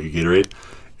 Pepper, or, like, a Gatorade,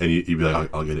 and you'd be like,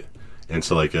 I'll get it. And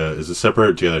so, like, is it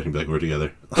separate or together? And you'd be like, we're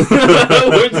together.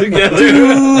 We're together.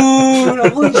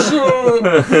 Dude, holy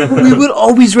shit. We would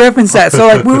always reference that. So,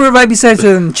 like, we were right beside each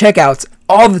other in checkouts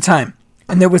all the time.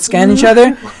 And they would scan each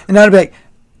other, and I'd be like,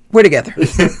 we're together.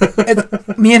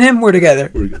 Me and him, we're together.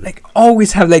 Like,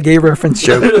 always have that gay reference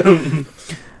joke.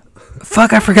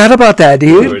 Fuck, I forgot about that,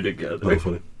 dude. We're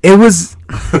together. It was...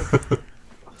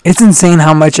 It's insane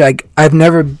how much I've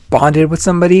never bonded with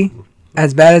somebody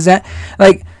as bad as that.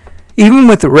 Like, even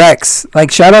with Rex,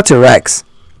 like, shout out to Rex.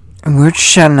 And we're just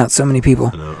shouting out so many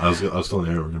people. I know. I was telling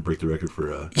Aaron we're going to break the record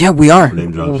for... yeah, we are.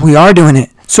 We are doing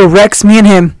it. So, Rex, me and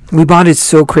him, we bonded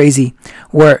so crazy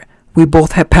where... We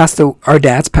both had our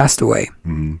dads passed away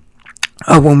when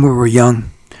we were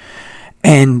young.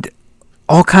 And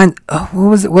all kinds,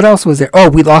 what else was there? Oh,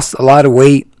 we lost a lot of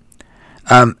weight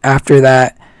after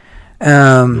that.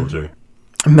 Military.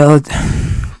 I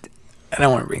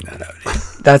don't want to bring that up.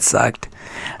 Dude. That sucked.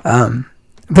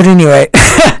 But anyway,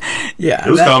 yeah.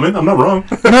 It was common. I'm not wrong.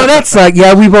 No, that sucked.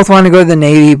 Yeah, we both wanted to go to the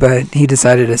Navy, but he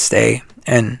decided to stay.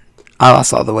 And I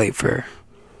lost all the weight for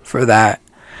that.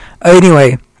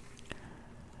 Anyway.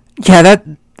 Yeah, that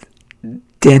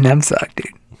sucked, dude.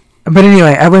 But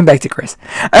anyway, I went back to Chris.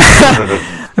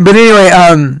 But anyway,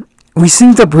 we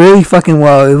synced up really fucking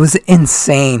well. It was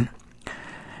insane.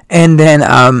 And then,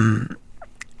 I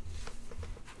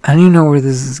don't even know where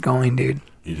this is going, dude.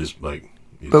 You just, like,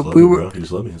 you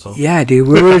just love me, that's all. Yeah, dude.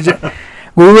 We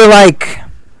were like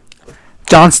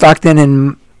John Stockton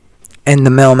and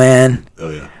the Mailman. Oh,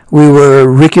 yeah. We were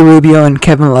Ricky Rubio and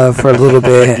Kevin Love for a little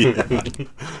bit.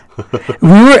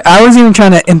 I was even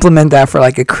trying to implement that for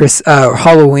like a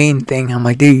Halloween thing. I'm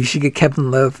like, dude, you should get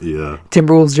Kevin Love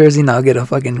Timberwolves jersey, and I'll get a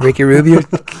fucking Ricky Rubio.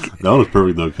 That was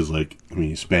perfect though, because like, I mean,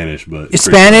 he's Spanish, but you're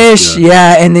Spanish,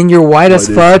 yeah, and then you're white as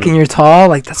fuck, and you're tall.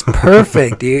 Like, that's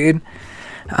perfect, dude.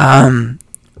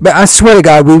 But I swear to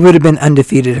God, we would have been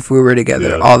undefeated if we were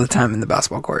together all the time in the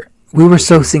basketball court. We were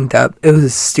so synced up. It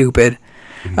was stupid.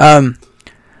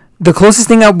 The closest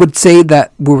thing I would say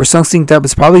that we were so synced up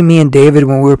is probably me and David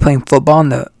when we were playing football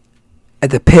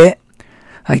at the pit.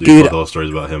 Like, dude, all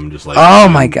stories about him just like, oh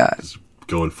my God, just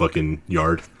going fucking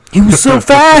yard. He was so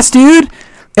fast, dude.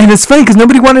 And it's funny because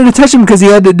nobody wanted to touch him because he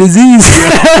had the disease.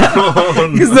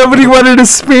 Because nobody wanted to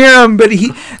spear him, but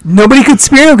nobody could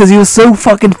spear him because he was so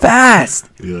fucking fast.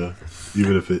 Yeah,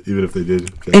 even if they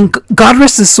did. Okay. And God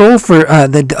rest his soul for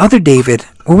the other David.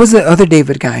 What was the other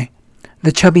David guy?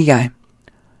 The chubby guy.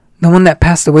 The one that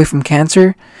passed away from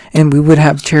cancer, and we would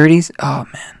have charities. Oh,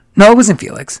 man. No, it wasn't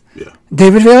Felix. Yeah.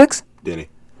 David Felix?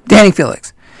 Danny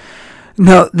Felix.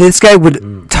 No, this guy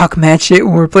would talk mad shit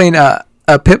when we were playing a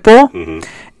pit bull,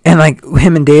 and like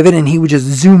him and David, and he would just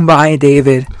zoom by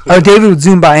David. Or David would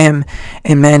zoom by him,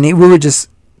 and man, we were just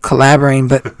collaborating.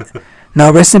 But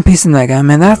no, rest in peace in that guy,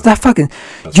 man. That fucking...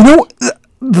 You know,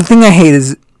 the thing I hate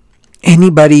is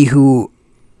anybody who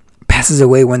passes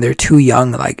away when they're too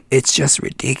young. Like, it's just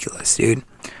ridiculous, dude.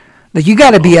 Like, you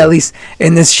gotta be at least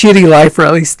in this shitty life for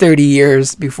at least 30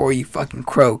 years before you fucking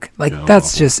croak. Like,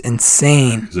 that's just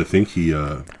insane. Because I think he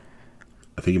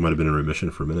might have been in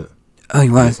remission for a minute. Oh, he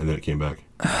was? And then it came back.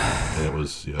 And it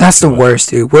was... Yeah, that's the worst,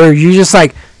 dude. Where you're just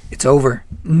like, it's over.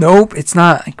 Nope, it's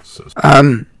not. Like,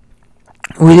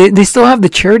 They still have the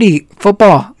charity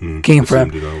football game for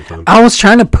them. I was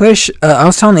trying to push. I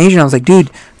was telling Adrian, I was like,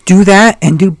 dude, do that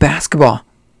and do basketball,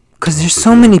 because there's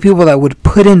so many people that would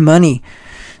put in money.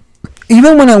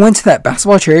 Even when I went to that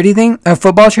basketball charity thing,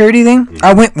 football charity thing,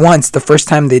 I went once the first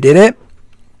time they did it,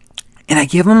 and I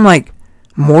gave them like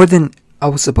more than I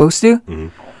was supposed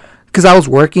to, because I was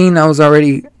working. I was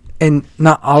already, and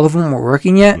not all of them were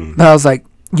working yet. But I was like,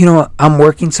 you know what? I'm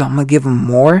working, so I'm gonna give them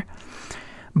more.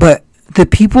 But the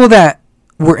people that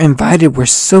were invited were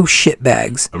so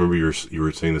shitbags. I remember you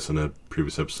were saying this in a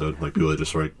previous episode, like people that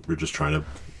just were just trying to.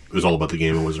 It was all about the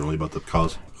game. It wasn't really about the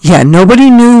cause. Yeah, nobody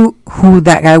knew who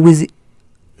that guy was.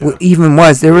 Even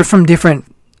was. They were from different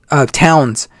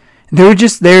towns. They were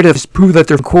just there to prove that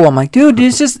they're cool. I'm like, dude,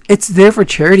 it's there for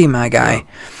charity, my guy.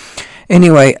 Yeah.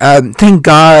 Anyway, thank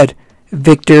God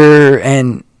Victor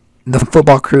and the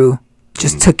football crew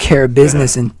just took care of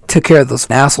business and took care of those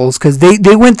assholes, because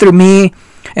they went through me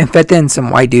and Feta and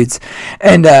some white dudes,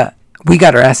 and we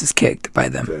got our asses kicked by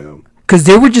them, because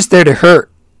they were just there to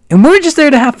hurt, and we were just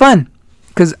there to have fun,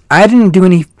 because I didn't do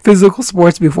any physical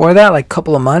sports before that, like a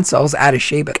couple of months. So I was out of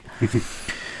shape.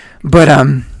 But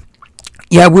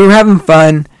yeah, we were having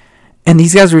fun, and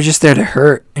these guys were just there to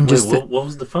hurt. And what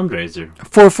was the fundraiser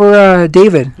for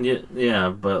David? Yeah,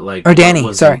 but like, or Danny, what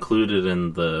was sorry, included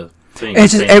in the thing?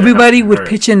 It's just everybody would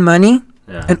pitch in money,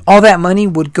 and all that money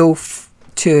would go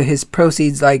to his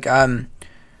proceeds, like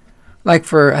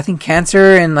for, I think,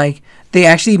 cancer, and like they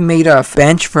actually made a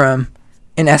bench for him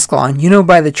in Escalon. You know,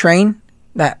 by the train,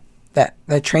 that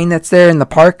train that's there in the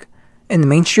park in the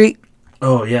main street.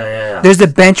 Oh yeah. There's a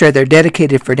bench right there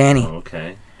dedicated for Danny. Oh,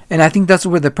 okay. And I think that's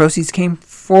where the proceeds came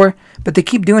for. But they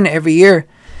keep doing it every year.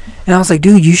 And I was like,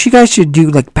 dude, you guys should do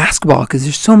like basketball, because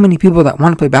there's so many people that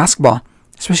want to play basketball,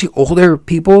 especially older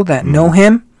people that know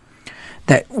him,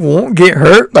 that won't get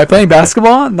hurt by playing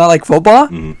basketball, not like football,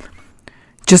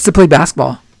 just to play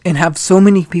basketball. And have so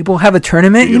many people have a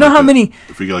tournament. You know how many?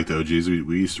 If we get like the OGs,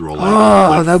 we used to roll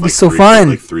out. Oh, that would be so fun.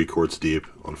 Like 3 courts deep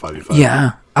on 5v5.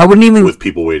 Yeah. I wouldn't even. With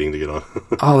people waiting to get on.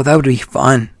 Oh, that would be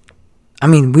fun. I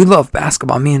mean, we love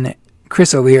basketball. Me and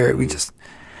Chris over here, we just.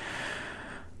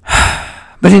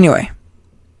 But anyway,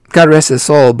 God rest his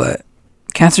soul, but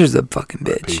cancer's a fucking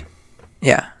bitch.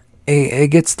 Yeah.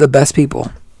 It gets the best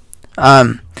people.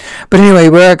 But anyway,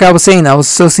 like I was saying, I was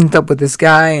so synced up with this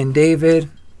guy and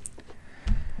David.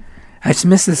 I just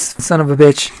miss this son of a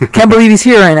bitch. Can't believe he's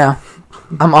here right now.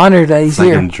 I'm honored that he's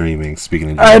here. I'm dreaming. Speaking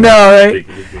of dreaming. I know,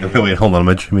 right? Wait, hold on. Am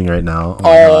I dreaming right now?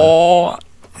 Oh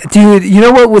dude, you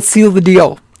know what would seal the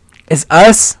deal? Is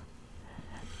us,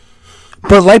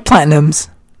 Bud Light Platinums,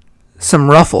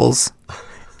 some Ruffles,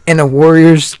 and a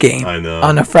Warriors game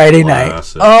on a Friday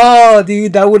night. Oh,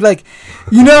 dude, that would, like,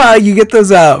 you know how you get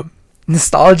those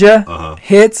nostalgia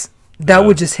hits? That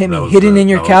would just hit me, hidden in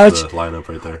your couch, lineup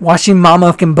right there. Watching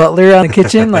Mama fucking Butler in the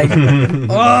kitchen, like,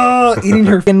 eating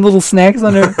her little snacks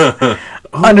on her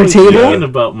table. Talking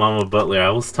about Mama Butler,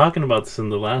 I was talking about this in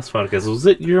the last podcast. Was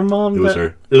it your mom? It was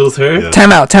her. It was her? Yeah.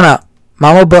 Time out.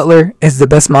 Mama Butler is the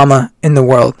best mama in the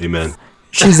world. Amen.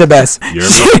 She's the best.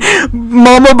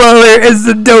 Mama Butler is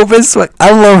the dopest.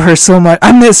 I love her so much.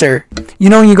 I miss her. You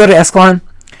know when you go to Escalon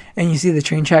and you see the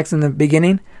train tracks in the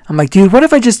beginning? I'm like, dude, what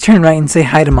if I just turn right and say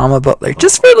hi to Mama Butler?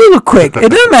 Just for a little quick. It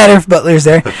doesn't matter if Butler's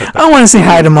there. I want to say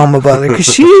hi to Mama Butler, because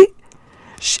she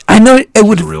I know it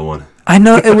would. She's a real one. I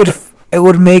know it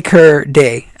would make her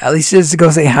day. At least just to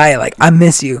go say hi. Like, I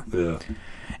miss you. Yeah.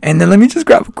 And then let me just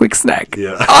grab a quick snack.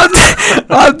 Yeah.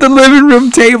 on the living room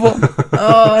table.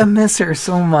 Oh, I miss her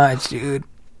so much, dude.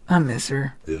 I miss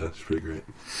her. Yeah, she's pretty great.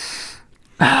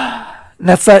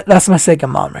 That's my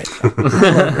second mom right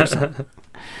there.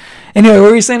 Anyway, what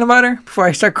were you saying about her before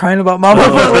I start crying about Mama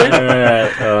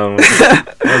Butler?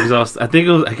 Exhausted.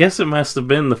 I guess it must have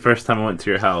been the first time I went to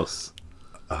your house.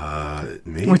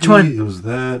 Maybe. Which one? It was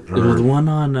that. It was the one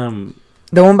on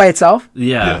the one by itself.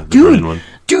 Yeah, dude.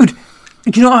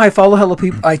 You know how I follow hella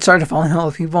people? I started following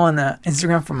hella people on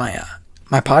Instagram for my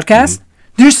podcast.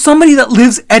 Mm-hmm. There's somebody that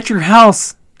lives at your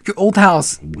house, your old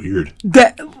house. Weird.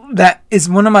 That is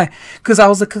one of my, because I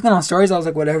was like cooking on stories. I was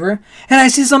like, whatever, and I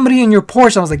see somebody in your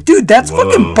porch. I was like, dude, that's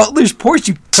fucking Butler's porch.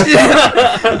 You. And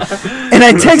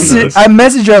I texted, I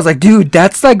messaged her. I was like, dude,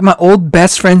 that's like my old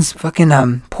best friend's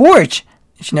fucking porch.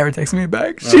 She never texted me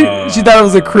back. She thought it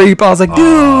was a creep. I was like,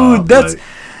 dude, that's.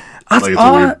 Like it's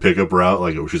a weird pickup route.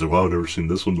 Like she's like, wow, I've never seen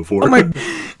this one before.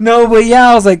 No, but yeah,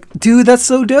 I was like, dude, that's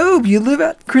so dope. You live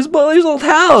at Chris Butler's old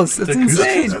house. That's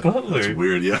insane. Chris Butler. That's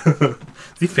weird, yeah. Is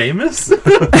he famous?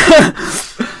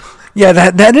 Yeah,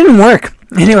 that didn't work.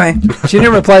 Anyway, she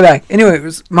didn't reply back. Anyway, it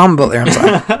was Mama Butler. I'm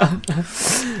sorry.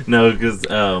 No, because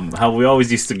how we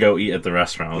always used to go eat at the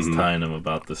restaurant. I was telling him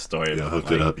about this story. Yeah,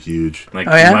 hooked it up huge. Like,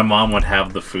 oh, yeah? my mom would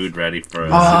have the food ready for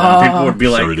us. And people would be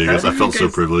So like, ridiculous. I felt so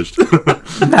privileged.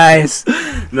 Nice.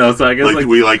 No, so I guess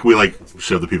we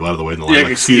shove the people out of the way in the line. Yeah,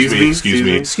 Like, excuse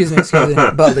me. Excuse me.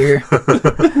 Butler here.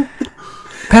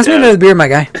 Pass me another beer, my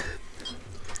guy.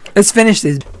 Let's finish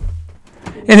this.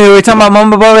 Anyway, we're talking about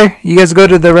Mama Butler. You guys go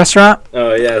to the restaurant?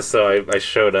 Oh yeah, so I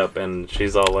showed up and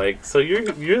she's all like, "So you're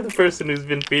the person who's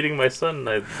been feeding my son."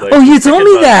 Oh, you told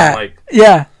me that. Like,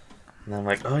 yeah. And I'm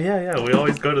like, "Oh yeah, we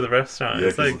always go to the restaurant." Yeah,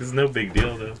 it's like it's no big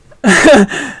deal though.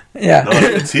 Yeah. No,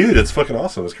 it's huge. It's fucking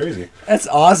awesome. It's crazy. That's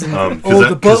awesome. The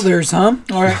Cause Butlers, huh?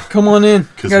 All right, come on in.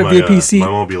 Gotta be a PC. My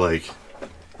mom will be like,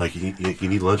 you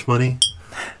need lunch money?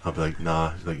 I'll be like,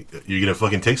 nah. She's like, you're gonna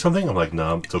fucking take something? I'm like,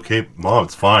 nah, it's okay, Mom,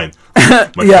 it's fine. My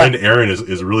friend Aaron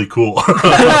is really cool.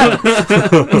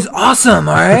 He's awesome,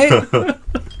 alright?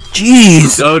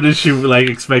 Jeez. Oh, did she like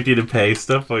expect you to pay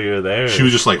stuff while you were there? She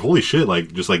was just like, holy shit,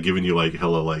 like just like giving you like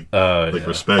hella like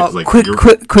respect. Like, quick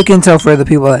intel for the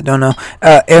people that don't know.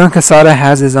 Aaron Casada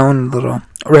has his own little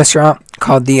restaurant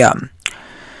called the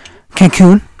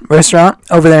Cancun restaurant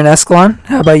over there in Escalon.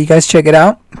 How about you guys check it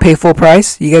out? Pay full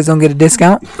price. You guys don't get a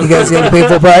discount. You guys got to pay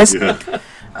full price.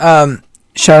 Yeah.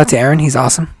 Shout out to Aaron. He's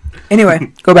awesome.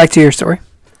 Anyway, go back to your story.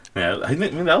 Yeah, I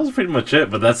mean that was pretty much it.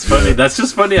 But that's funny. That's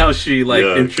just funny how she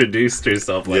introduced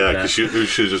herself like that. Yeah, because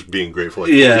she was just being grateful.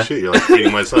 Like, holy shit, you're like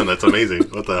feeding my son. That's amazing.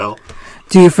 What the hell?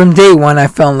 Dude, from day one, I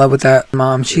fell in love with that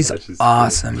mom. She's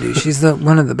awesome, dude. She's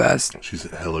one of the best. She's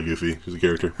hella goofy. She's a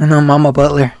character. I know, Mama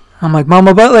Butler. I'm like,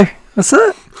 Mama Butler, what's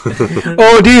up?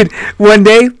 Oh, dude, one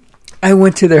day I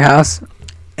went to their house,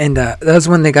 and that was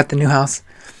when they got the new house.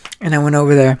 And I went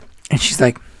over there, and she's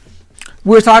like,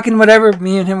 we were talking, whatever.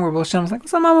 Me and him were bullshitting. I was like,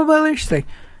 what's up, Mama Butler? She's like,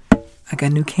 I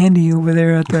got new candy over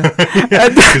there at the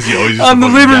on the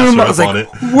living room. I was like,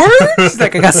 what? She's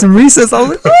like, I got some Reese's. I was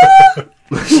like, ah!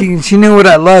 She knew what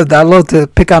I loved. I loved to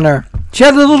pick on her. She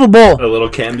had a little bowl. A little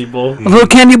candy bowl? A little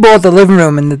candy bowl at the living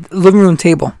room and the living room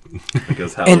table.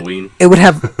 Because Halloween. And it would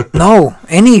have,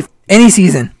 any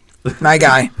season. My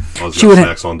guy. She would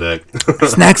snacks on deck.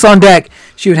 Snacks on deck.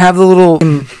 She would have the little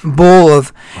bowl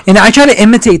of, and I try to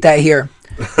imitate that here.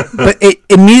 But it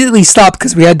immediately stopped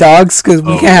because we had dogs because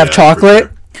we can't have chocolate.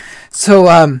 Sure.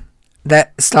 So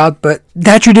that stopped. But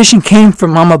that tradition came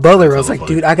from Mama Butler. I was like,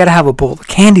 funny. Dude, I got to have a bowl of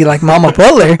candy like Mama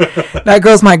Butler. That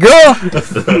girl's my girl.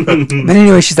 But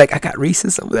anyway, she's like, I got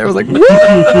Reese's over there. I was like, what?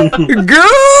 Girl?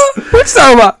 What you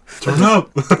talking about? Turn up.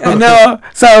 I know.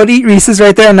 So I would eat Reese's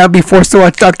right there and I'd be forced to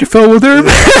watch Dr. Phil with her.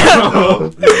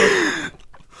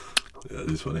 Yeah,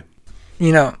 it's funny.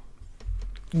 You know,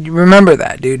 you remember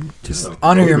that, dude. Just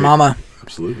honor your mama.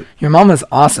 Absolutely. Your mama's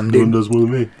awesome, dude. No one does more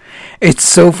than me. It's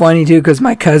so funny, too, because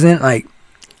my cousin, like,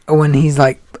 when he's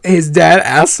like, his dad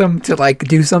asks him to, like,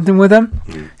 do something with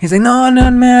him. He's like, no,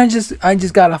 man, I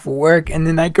just got off of work. And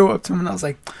then I go up to him and I was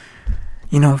like,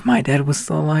 you know, if my dad was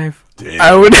still alive, damn.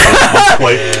 I would. You pull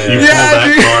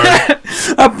that card.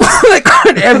 I pull that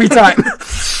card every time.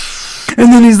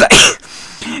 And then he's like,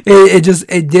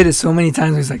 it did it so many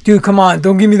times. He's like, dude, come on,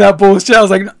 don't give me that bullshit. I was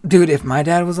like, dude, if my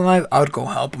dad was alive, I would go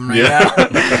help him right now.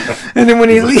 And then when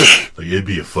he leaves, like it'd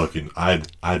be a fucking, I'd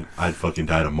fucking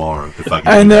die tomorrow if I could.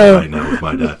 I know. Right now with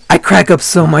my dad. I crack up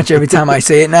so much every time I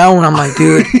say it now, and I'm like,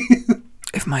 dude,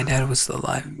 if my dad was still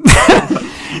alive.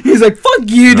 He's like, fuck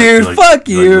you, dude, like, fuck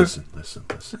you. Like, listen.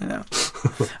 I know.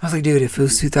 I was like, dude, if it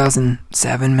was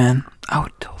 2007, man, I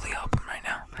would totally help him right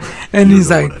now. And he's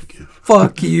like,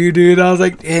 fuck you, dude. I was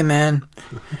like, hey, man.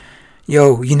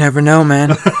 Yo, you never know,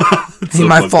 man. He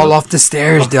might fall off the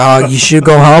stairs, dog. You should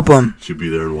go help him. Should be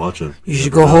there and watch him. You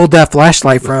should go hold that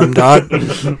flashlight for him, dog.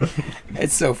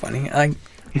 It's so funny. Like,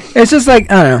 it's just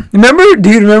like, I don't know.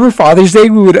 Remember Father's Day?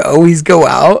 We would always go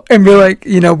out and be like,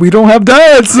 you know, we don't have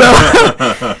dads.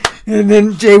 So. And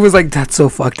then Jay was like, that's so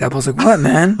fucked up. I was like, what,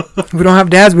 man? We don't have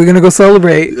dads. We're going to go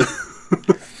celebrate.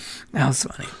 That was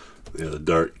funny. Yeah,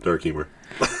 dark humor.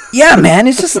 Yeah, man.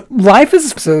 It's just, life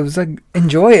is, so it's like,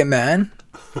 enjoy it, man.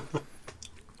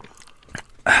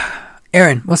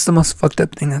 Aaron, what's the most fucked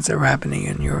up thing that's ever happened to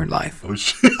you in your life? Oh,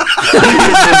 shit.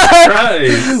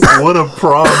 Christ. What a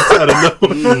prompt out of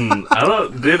nowhere.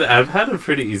 I've had a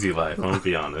pretty easy life, I'm going to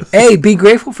be honest. Hey, be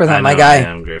grateful for that, my guy. I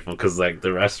am grateful, because, like,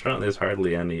 the restaurant, there's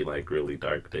hardly any, like, really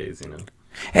dark days, you know?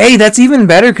 Hey, that's even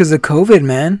better because of COVID,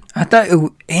 man. I thought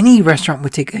any restaurant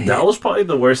would take a hit. That was probably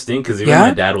the worst thing, because even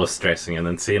my dad was stressing, and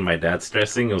then seeing my dad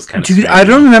stressing, it was kind of Dude, I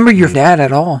don't remember your dad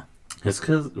at all. It's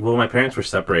because, well, my parents were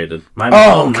separated. My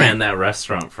mom ran that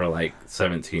restaurant for like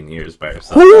 17 years by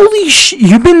herself. Holy shit!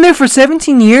 You've been there for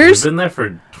 17 years? I've been there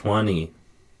for 20.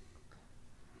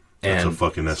 That's a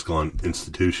fucking Escalon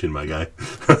institution, my guy.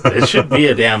 It should be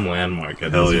a damn landmark.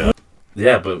 Hell yeah.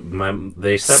 Yeah, but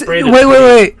they separated.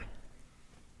 Wait.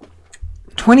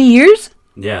 20 years?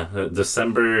 Yeah,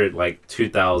 December like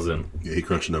 2000. Yeah, he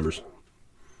crunched numbers.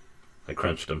 I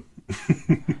crunched them.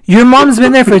 Your mom's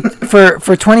been there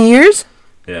for 20 years?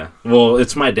 Yeah. Well,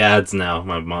 it's my dad's now.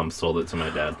 My mom sold it to my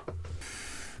dad.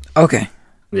 Okay.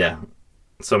 Yeah.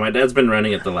 So my dad's been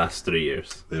running it the last 3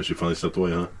 years. Yeah, she finally stepped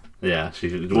away, huh? Yeah.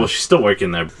 She's still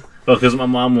working there. Well, because my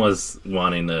mom was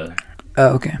wanting to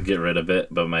get rid of it,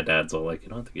 but my dad's all like, you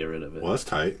don't have to get rid of it. Well, that's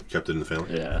tight. Kept it in the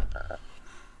family. Yeah.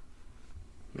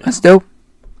 That's dope.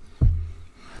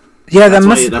 Yeah, that's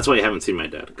why you haven't seen my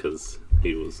dad, because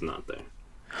he was not there.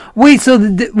 Wait, so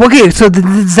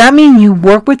does that mean you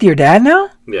work with your dad now?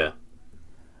 Yeah.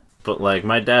 But like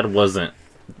my dad wasn't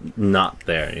not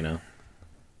there, you know?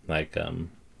 Like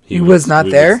he was not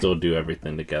there? Would still do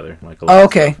everything together. Like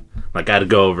okay. Like I'd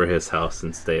go over his house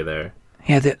and stay there.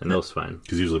 And it was fine.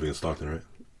 Because he was living in Stockton, right?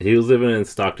 He was living in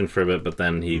Stockton for a bit, but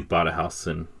then he bought a house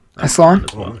in Escalon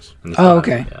as well. Oh, nice. Oh,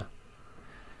 okay. Yeah.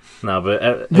 No, but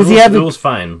it was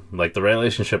fine. Like the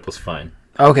relationship was fine.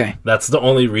 Okay. That's the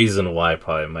only reason why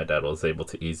probably my dad was able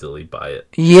to easily buy it.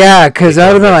 Yeah, because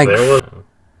I would have been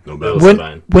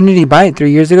like... When did he buy it?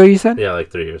 3 years ago, you said? Yeah, like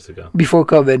 3 years ago. Before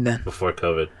COVID, then? Before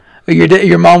COVID.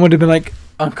 Your mom would have been like,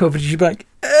 on COVID, she'd be like,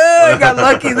 I got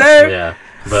lucky there. Yeah.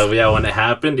 But yeah, when it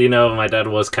happened, you know, my dad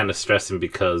was kind of stressing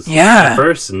because at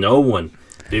first, no one...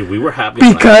 Dude, we were happy.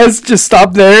 Because, just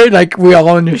stop there, like, we all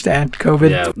understand COVID.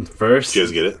 Yeah, first... Did you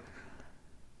guys get it?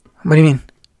 What do you mean?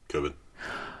 COVID.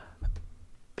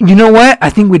 You know what?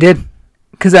 I think we did.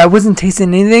 Because I wasn't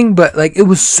tasting anything, but, like, it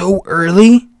was so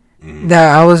early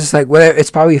that I was just like, whatever,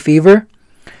 it's probably a fever.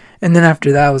 And then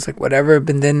after that, I was like, whatever.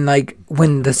 But then, like,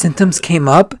 when the symptoms came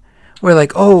up, we're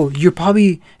like, oh, you're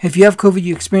probably, if you have COVID,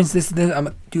 you experience this and this. I'm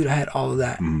like, dude, I had all of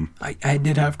that. I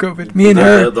did have COVID. Me and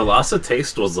her. The loss of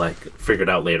taste was, like, figured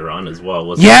out later on as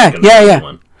well.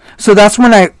 Yeah. So that's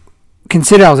when I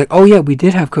considered, I was like, oh, yeah, we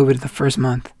did have COVID the first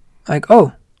month. Like,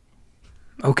 oh,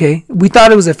 okay. We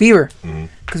thought it was a fever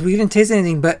because we didn't taste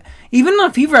anything. But even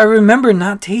on fever, I remember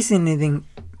not tasting anything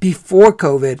before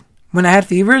COVID. When I had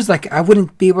fevers, like, I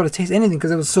wouldn't be able to taste anything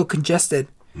because it was so congested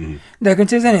that I couldn't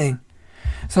taste anything.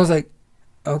 So I was like,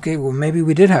 okay, well, maybe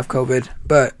we did have COVID,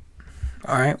 but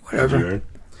all right, whatever.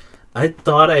 I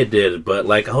thought I did, but,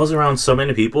 like, I was around so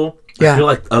many people. Yeah. I feel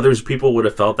like people would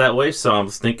have felt that way, so I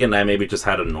was thinking I maybe just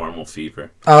had a normal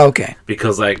fever. Oh, okay.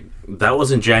 Because, like, that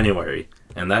was in January,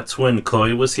 and that's when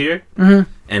Chloe was here,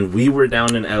 and we were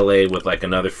down in LA with, like,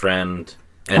 another friend.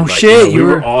 And we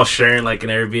were all sharing like an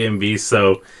Airbnb.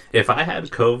 So if I had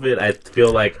COVID, I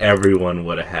feel like everyone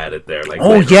would have had it there. Like,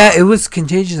 it was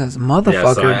contagious as a motherfucker.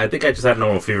 Yeah, so I think I just had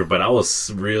normal fever, but I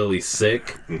was really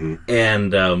sick,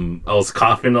 and I was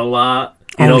coughing a lot.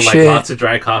 You know, like lots of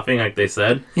dry coughing, like they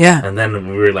said. Yeah. And then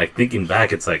we were like thinking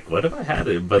back, it's like, what if I had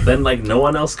it? But then like no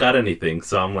one else got anything,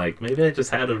 so I'm like, maybe I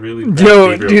just had a really bad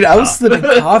fever. Dude, I was slipping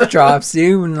cough drops,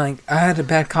 dude. When like I had a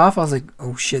bad cough, I was like,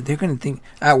 oh shit, they're gonna think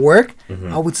at work.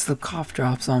 I would slip cough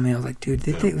drops on me. I was like, dude,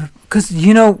 they think because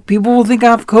you know people will think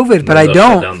I have COVID, but I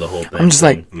don't. Down the whole thing. I'm just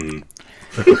like.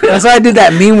 That's why I did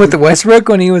that meme with the Westbrook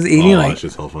when he was eating. That's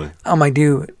just so funny. I'm like,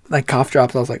 dude, like cough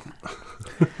drops. I was like.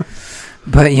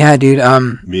 But yeah, dude.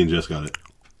 Me and Jess got it.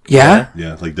 Yeah.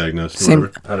 Yeah, like diagnosed. Same.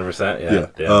 100%.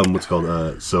 Yeah. What's it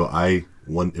called? So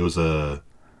it was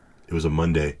a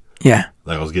Monday. Yeah.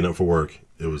 Like I was getting up for work.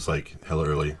 It was like hella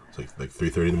early. It's like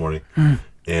 3:30 in the morning,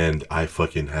 and I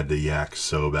fucking had the yak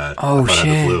so bad. Oh shit. I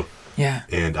had the flu. Yeah.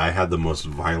 And I had the most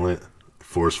violent,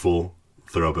 forceful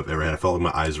throw up I've ever had. I felt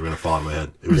like my eyes were gonna fall out of my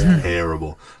head. It was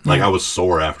terrible. Like I was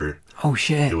sore after. Oh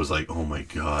shit. It was like, oh my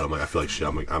god. I'm like, I feel like shit.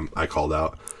 I called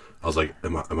out. I was like,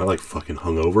 am I like fucking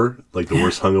hungover? Like the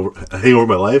worst hangover of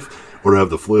my life? Or do I have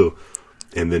the flu?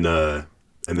 And then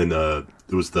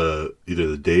it was either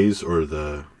the days or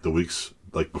the weeks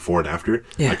like before and after.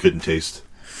 Yeah. I couldn't taste.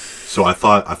 So I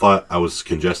thought I was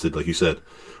congested, like you said.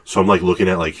 So I'm like looking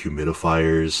at like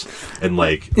humidifiers and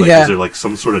like is there like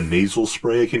some sort of nasal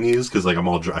spray I can use? Because like I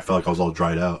felt like I was all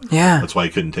dried out. Yeah. That's why I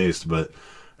couldn't taste. But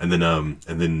and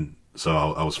then so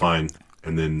I was fine.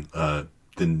 And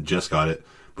then Jess got it.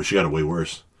 But she got it way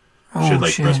worse. She had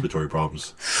like respiratory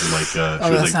problems, and like she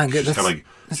was like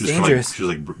she was dangerous. She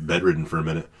was like bedridden for a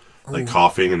minute, like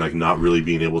coughing and like not really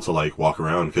being able to like walk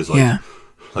around because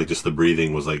like just the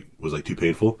breathing was like too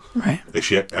painful. Right. Like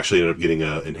she actually ended up getting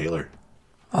an inhaler.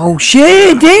 Oh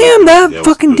shit! Damn, that it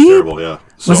fucking was deep. Terrible, yeah.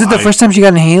 So was it the first time she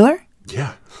got an inhaler?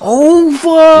 Yeah. Oh,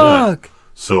 fuck. Yeah.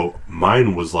 So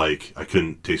mine was like, I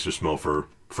couldn't taste or smell for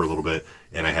a little bit,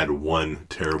 and I had one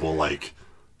terrible, vomit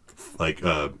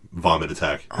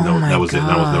attack. That was it.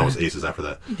 That was aces after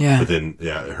that. Yeah. But then,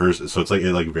 hers, so it's like,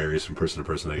 it varies from person to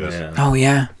person, I guess. Yeah. Oh,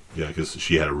 yeah. Yeah, because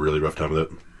she had a really rough time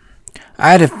with it.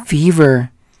 I had a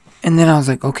fever, and then I was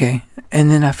like, okay.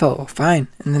 And then I felt fine,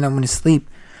 and then I went to sleep.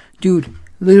 Dude,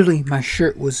 literally, my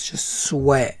shirt was just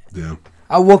sweat. Yeah.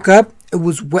 I woke up, it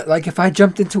was wet. Like, if I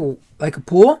jumped into, like, a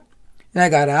pool, and I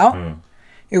got out,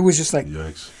 it was just like...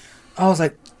 Yikes. I was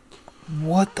like,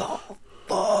 what the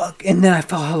fuck? And then I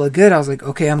felt hella good. I was like,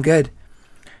 okay, I'm good.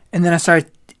 And then I started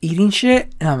eating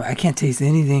shit, and I'm like, I can't taste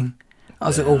anything. I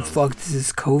was like, oh, fuck, this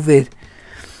is COVID.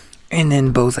 And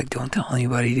then Bo's like, don't tell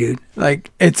anybody, dude.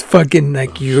 Like, it's fucking,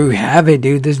 like, you have it,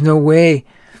 dude. There's no way.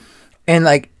 And,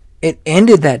 like, it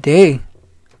ended that day.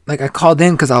 Like, I called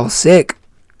in because I was sick.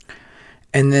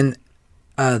 And then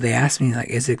they asked me, like,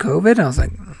 is it COVID? I was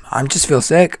like, I just feel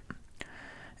sick.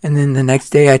 And then the next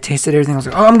day I tasted everything. I was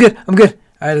like, oh, I'm good.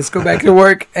 All right, let's go back to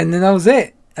work. And then that was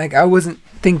it. Like, I wasn't,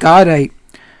 thank God I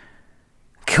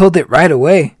killed it right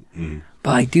away. Mm.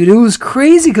 But, like, dude, it was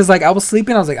crazy because, like, I was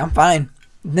sleeping. I was like, I'm fine.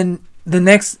 And then the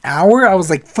next hour, I was,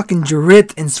 like, fucking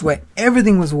dripped in sweat.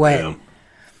 Everything was wet. Damn.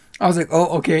 I was like,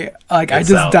 oh, okay. Like, I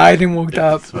just died and woke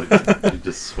up. You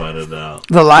just sweated out.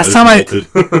 The last time I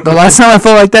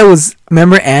felt like that was,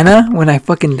 remember Anna when I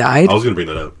fucking died? I was going to bring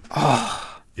that up.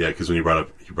 Oh. Yeah, because when you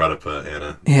brought up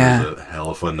Anna. Yeah. It was a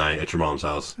hell of a fun night at your mom's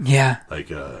house. Yeah.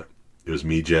 Like, it was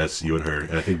me, Jess, you, and her.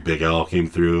 And I think Big L came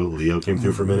through. Leo came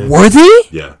through for a minute. Were they?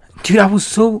 Yeah. Dude, I was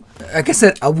so... Like I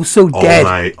said, I was so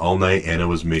dead. All night, Anna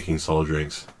was making solid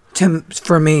drinks.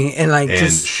 For me.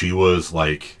 And she was,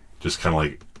 like, just kind of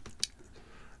like...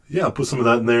 Yeah, I'll put some of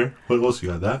that in there. What else? You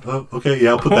got that? Oh, okay.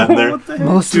 Yeah, I'll put that in there.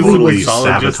 Mostly was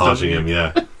sabotaging him,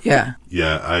 yeah. Yeah.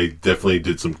 Yeah, I definitely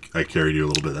did I carried you a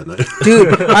little bit that night.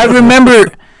 Dude, I remember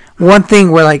one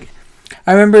thing where, like,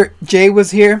 I remember Jay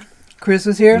was here, Chris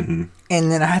was here, and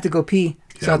then I had to go pee.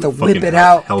 So I had to whip it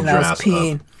out, and I was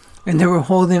peeing. Up. And they were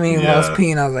holding me while I was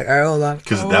peeing. I was like, all right, hold on.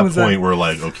 Because at that point, we're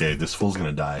like, okay, this fool's going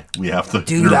to die. We have to...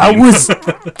 Dude, I was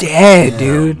dead,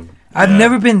 dude. I've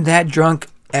never been that drunk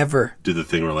ever. Did the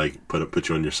thing where, like, put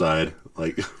you on your side,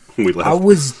 like... We left. I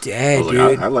was dead,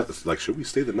 dude. I like, should we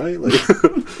stay the night?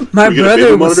 Like, my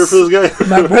brother was for this guy?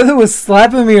 My brother was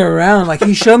slapping me around. Like,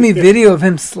 he showed me video of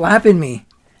him slapping me,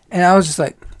 and I was just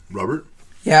like, Robert?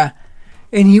 Yeah,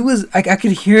 and he was like, I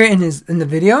could hear it in the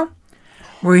video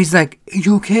where he's like,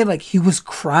 "You okay?" Like, he was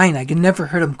crying. I could never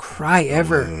heard him cry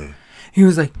ever. He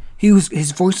was like,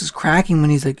 his voice was cracking when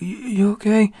he's like, "You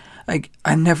okay?" Like,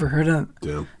 I never heard him.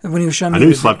 Damn. When he was showing me, I knew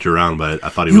he slapped you around, but I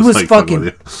thought he was like,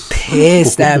 fucking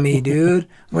pissed at me, dude.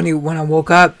 When I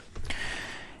woke up,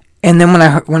 and then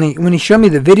when he showed me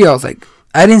the video, I was like,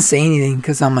 I didn't say anything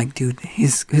because I'm like, dude,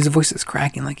 his voice is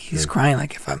cracking, like he's crying.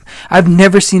 Like, I've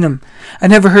never seen him. I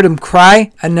never heard him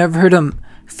cry. I never heard him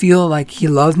feel like he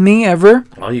loved me ever.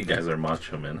 All you guys are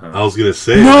macho men, huh? I was gonna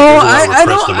say, no, I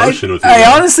don't.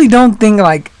 I honestly don't think,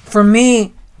 like, for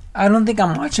me. I don't think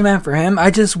I'm macho man for him.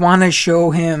 I just want to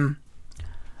show him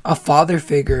a father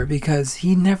figure because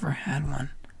he never had one.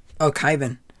 Oh,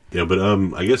 Kyvan. Yeah, but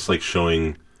I guess, like,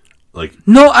 showing, like,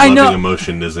 I know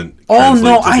emotion doesn't. Oh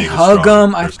no, I hug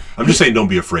him. I'm just saying, don't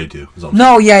be afraid to.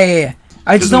 No, yeah.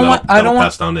 I just don't want. I don't want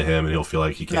pass down to him, and he'll feel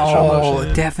like he can't show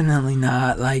emotion. Oh, definitely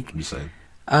not. Like, I'm just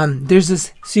saying. There's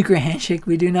this secret handshake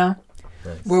we do now,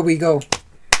 where we go.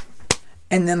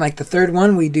 And then, like, the third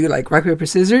one, we do, like, rock, paper,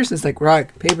 scissors. It's like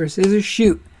rock, paper, scissors,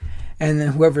 shoot. And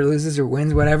then whoever loses or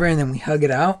wins, whatever, and then we hug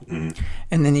it out. Mm-hmm.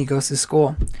 And then he goes to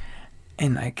school.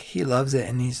 And, like, he loves it.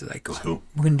 And he's like, cool.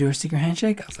 We're going to do a secret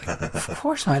handshake? I was like, of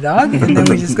course, my dog. And then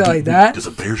we just go like that. Does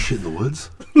a bear shit in the woods?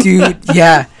 Dude,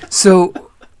 yeah. So,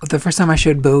 the first time I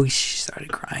showed Bo, she started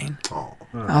crying. Oh.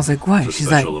 I was like, what? She's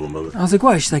like, I was like,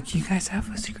 what? She's like, you guys have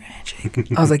a secret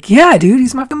handshake? I was like, yeah, dude,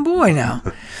 he's my fucking boy now.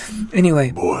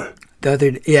 Anyway. Boy.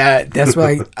 That's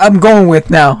what I'm going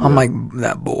with now. I'm like,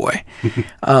 that boy.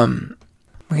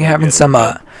 We're having some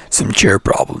chair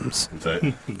problems.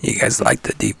 You guys like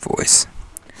the deep voice.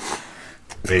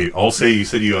 Hey, I'll say you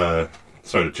said you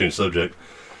sorry to change subject.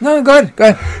 No, go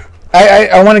ahead.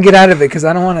 I want to get out of it because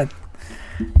I don't want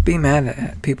to be mad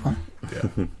at people.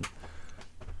 Yeah.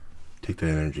 Take that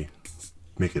energy.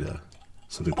 Make it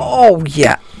something positive. Oh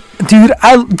yeah,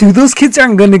 dude, those kids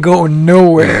aren't gonna go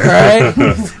nowhere. Right?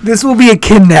 This will be a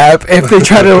kidnap if they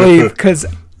try to leave. Because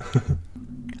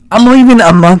I'm leaving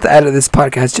a month out of this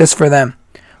podcast just for them.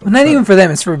 Well, not even for them.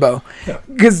 It's for Bo.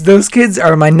 Because those kids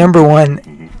are my number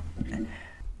one.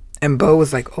 And Bo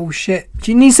was like, oh shit.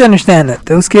 She needs to understand that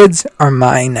those kids are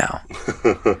mine now.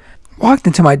 Walked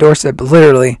into my doorstep,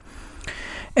 literally.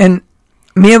 And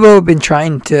me and Bo have been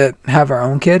trying to have our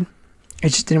own kid. It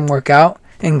just didn't work out.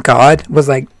 And God was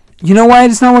like, you know why it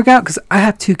does not work out? Because I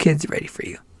have 2 kids ready for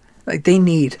you. Like, they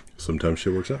need. Sometimes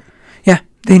shit works out. Yeah.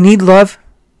 They need love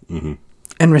and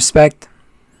respect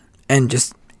and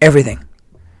just everything.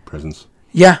 Presents.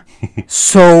 Yeah.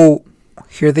 So,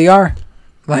 here they are.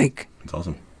 Like. It's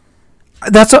awesome.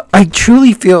 That's what I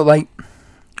truly feel like.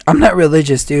 I'm not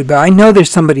religious, dude, but I know there's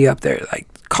somebody up there, like,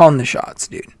 calling the shots,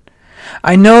 dude.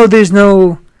 I know there's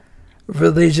no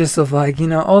religious of, like, you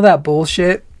know, all that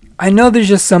bullshit. I know there's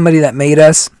just somebody that made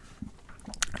us,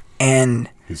 and...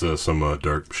 He's some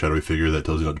dark, shadowy figure that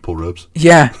tells you not to pull ropes.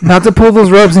 Yeah, not to pull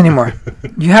those ropes anymore.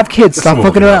 You have kids, stop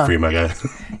fucking around. For you, my guy.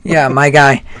 Yeah, my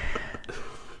guy.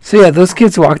 So, yeah, those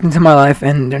kids walked into my life,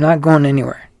 and they're not going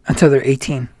anywhere until they're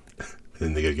 18.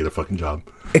 And they gotta get a fucking job.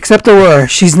 Except Aurora.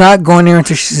 She's not going there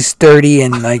until she's 30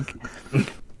 and like...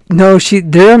 No,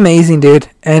 they're amazing, dude.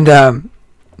 And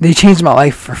they changed my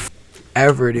life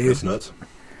forever, dude. That's nuts.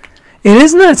 It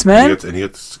is nuts, man. And you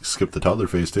get to skip the toddler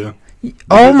phase, too.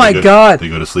 Oh my God. They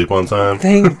go to sleep on time.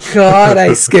 Thank God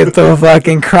I skipped the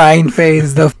fucking crying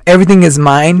phase. The everything is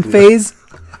mine phase.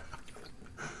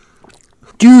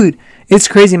 Dude, it's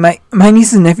crazy. My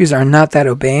nieces and nephews are not that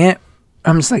obedient.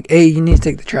 I'm just like, hey, you need to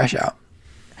take the trash out.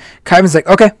 Kyvan's like,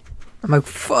 okay. I'm like,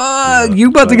 fuck, you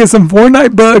about to get some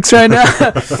Fortnite bucks right now.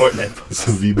 Fortnite bucks.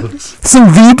 Some V-bucks.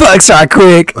 Some V-bucks right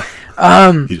quick.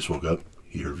 He just woke up.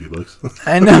 He heard V-bucks.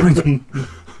 I know.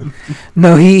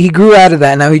 No, he grew out of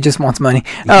that. Now he just wants money.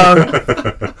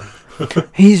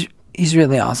 He's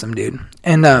really awesome, dude.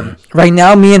 And right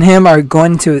now, me and him are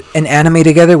going to an anime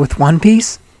together with One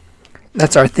Piece.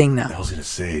 That's our thing now. I was gonna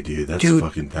say, dude,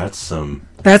 that's some.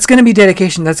 That's gonna be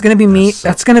dedication. That's gonna be me.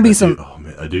 That's gonna be some. Oh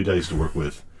man, a dude I used to work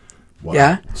with.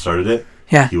 Yeah. Started it.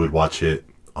 Yeah. He would watch it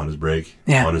on his break.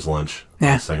 Yeah. On his lunch. Yeah.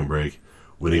 On his second break.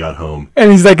 When he got home.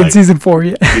 And he's like in season 4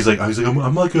 yet. He's like,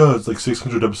 I'm like, it's like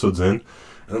 600 episodes in,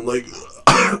 and I'm like,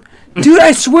 dude,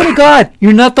 I swear to God,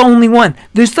 you're not the only one.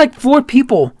 There's like 4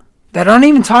 people that I don't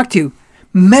even talk to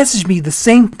message me the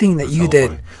same thing that you did.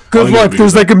 Funny. Good luck.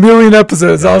 There's like a million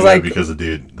episodes. I was like, because the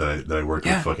dude that I worked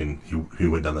with, fucking, he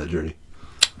went down that journey.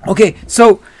 Okay,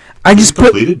 so I just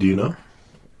completed. Do you know?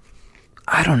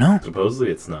 I don't know. Supposedly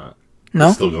it's not. No?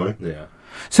 It's still going? Yeah.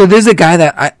 So there's a guy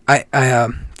that I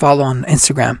follow on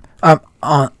Instagram,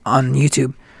 on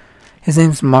YouTube. His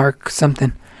name's Mark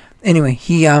something. Anyway,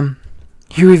 he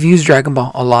reviews Dragon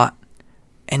Ball a lot.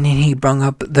 And then he brung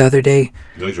up the other day.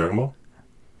 You like Dragon Ball?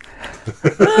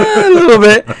 A little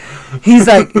bit. He's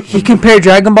like, he compared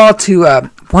Dragon Ball to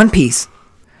One Piece.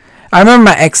 I remember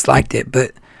my ex liked it,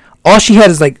 but all she had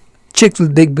is like chicks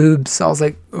with big boobs. So I was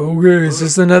like, okay, it's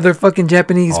just another fucking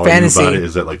Japanese fantasy. All about it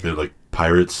is that like they're like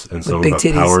pirates and some about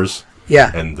titties. Powers.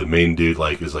 Yeah. And the main dude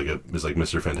like is like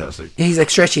Mr. Fantastic. Yeah, he's like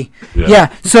stretchy.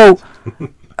 Yeah. So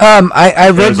I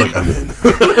read like, I'm in.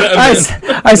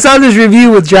 I saw this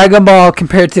review with Dragon Ball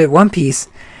compared to One Piece.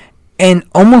 And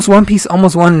One Piece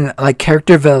almost won like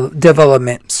character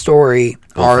development, story,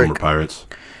 arc. Pirates.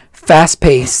 Fast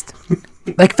paced.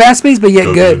 Like fast paced but yet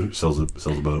Goku good. Sells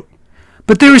a boat.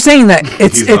 But they were saying that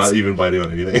it's not even biting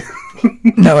on anything.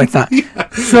 No, it's not.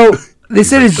 So they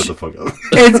said like, shut the fuck up.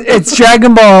 it's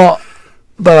Dragon Ball,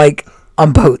 but like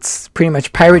on boats, pretty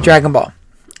much pirate Dragon Ball.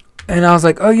 And I was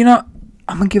like, oh, you know,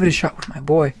 I'm gonna give it a shot with my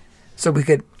boy, so we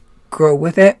could grow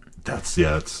with it. I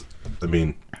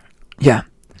mean, yeah.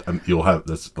 You'll have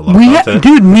that's a lot of content.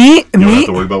 Dude, you don't have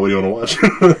to worry about what you want to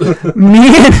watch.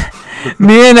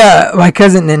 me and my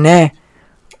cousin Nene,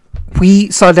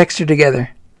 we saw Dexter together.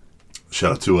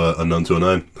 Shout out to a nun to a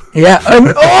nine. Yeah.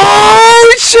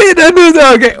 Oh shit! I knew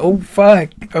that. Okay. Oh fuck.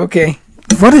 Okay.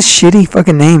 What a shitty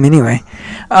fucking name, anyway.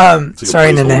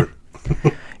 Sorry, Nene.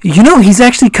 You know, he's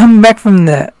actually coming back from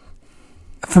the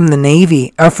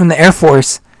Navy or from the Air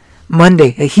Force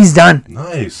Monday. He's done.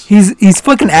 Nice. He's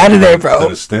fucking out of there,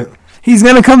 bro. Stint. He's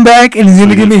gonna come back and he's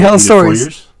gonna give me hell stories. 4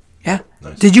 years? Yeah.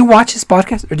 Nice. Did you watch his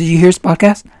podcast or did you hear his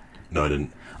podcast? No, I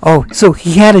didn't. Oh, so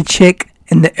he had a chick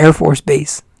in the Air Force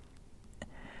base.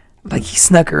 Like he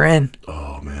snuck her in.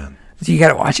 Oh man. So you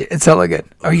gotta watch it. It's hella good.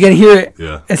 Or you gotta hear it.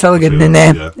 Yeah. It's hella good.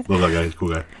 Yeah. Love that guy. He's a cool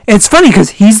guy. It's funny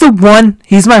because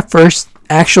he's my first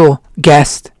actual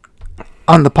guest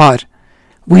on the pod.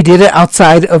 We did it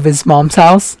outside of his mom's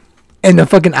house in a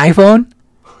fucking iPhone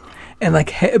and like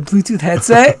Bluetooth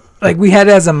headset. Like we had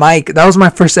it as a mic. That was my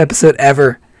first episode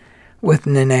ever with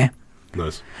Nene.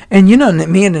 Nice. And you know,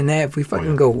 me and Nene, we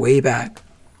fucking go way back.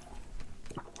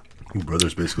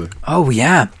 Brothers, basically. Oh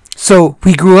yeah. So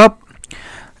we grew up.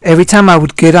 every time I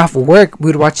would get off of work, we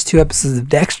would watch 2 episodes of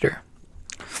Dexter.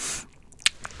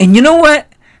 And you know what?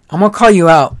 I'm going to call you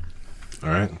out. All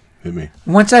right. Hit me.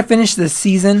 Once I finish this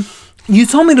season, you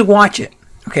told me to watch it.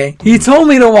 Okay? You told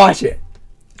me to watch it.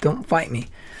 Don't fight me.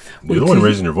 You're the one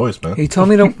raising your voice, man. He told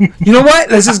me to... You know what?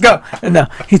 Let's just go. No.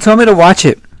 He told me to watch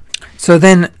it. So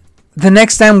then, the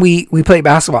next time we played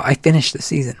basketball, I finished the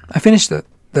season. I finished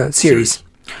the series.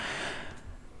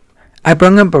 I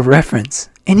brought up a reference,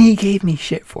 and he gave me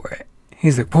shit for it.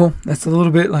 He's like, well, that's a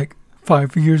little bit like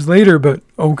 5 years later, but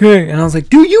okay. And I was like,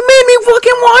 dude, you made me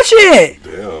fucking watch it.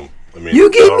 Damn. I mean,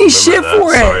 you gave me shit that.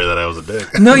 for it. Sorry that I was a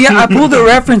dick. No, yeah, I pulled a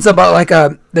reference about like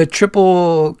the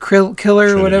triple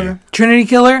killer or whatever. Trinity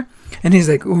killer. And he's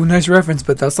like, ooh, nice reference,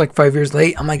 but that's like 5 years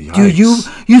late. I'm like, Yikes.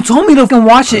 Dude, you told me to fucking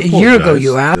watch it a year ago,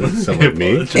 you ass. Like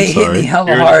me. It hit me hella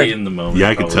You're hard. in the moment. Yeah,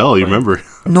 I could tell. You remember?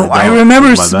 No, I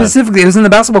remember specifically. It was in the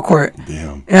basketball court.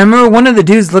 Damn. And I remember one of the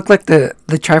dudes looked like the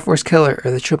Triforce killer or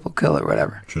the triple killer or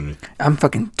whatever. Trinity. I'm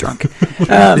fucking drunk.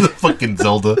 The fucking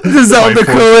Zelda. The Zelda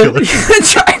killer.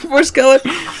 Triforce killer.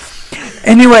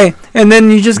 Anyway, and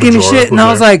then you just gave me shit, and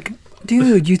I was like,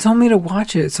 dude, you told me to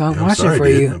watch it, so I watched it for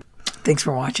you. Thanks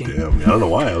for watching. Damn, I don't know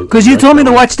why. Because you told me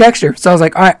to watch Dexter, so I was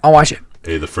like, all right, I'll watch it.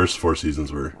 Hey, the first 4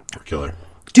 seasons were killer.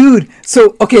 Dude,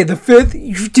 so, okay, the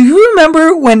 5th, do you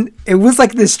remember when it was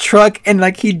like this truck and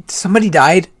like somebody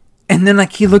died? And then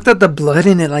like he looked at the blood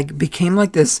and it like became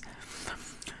like this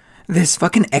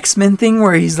fucking X-Men thing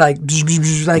where he's like,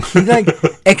 like he like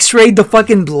x-rayed the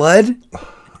fucking blood.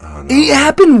 Oh, no. It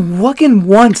happened fucking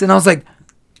once and I was like,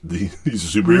 He's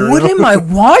a superhero. What am I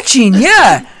watching?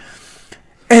 Yeah.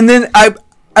 And then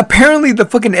apparently the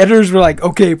fucking editors were like,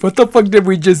 okay, what the fuck did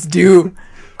we just do?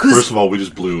 First of all, we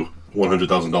just blew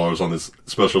 $100,000 on this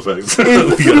special effects.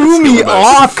 It threw me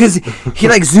off because he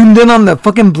like zoomed in on the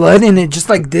fucking blood and it just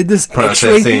like did this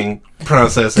processing.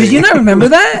 Did you not remember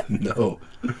that? No.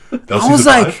 I was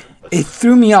like, it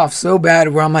threw me off so bad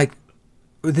where I'm like,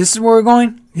 this is where we're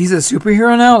going? He's a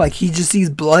superhero now? Like he just sees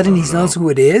blood and he knows who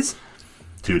it is?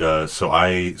 Dude, so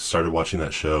I started watching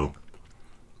that show.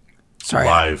 Sorry,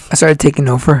 live. I started taking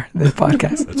over the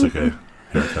podcast. It's okay.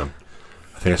 Here I come.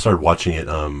 I think I started watching it.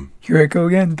 Here I go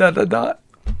again. ... That's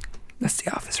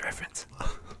the Office reference. Are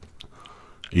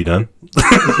you done?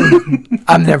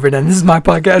 I'm never done. This is my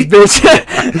podcast,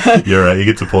 bitch. You're right. You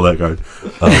get to pull that card.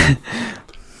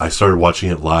 I started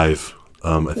watching it live.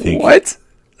 I think. What?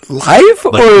 Live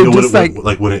or just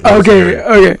like when it?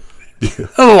 Okay.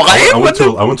 I went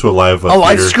to a live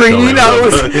screening.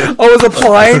 I was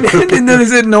applying, and then they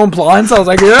said no applying, so I was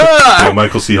like, yeah.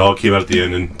 Michael C. Hall came out at the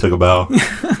end and took a bow.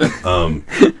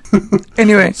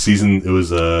 Anyway,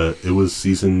 it was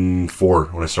season 4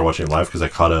 when I started watching it live because I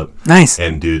caught up. Nice.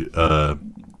 And dude, a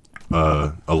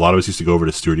lot of us used to go over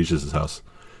to Stuart Each's house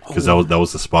because that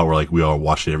was the spot where like we all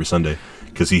watched it every Sunday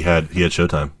because he had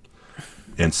Showtime,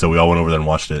 and so we all went over there and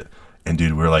watched it. And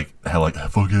dude, we're like,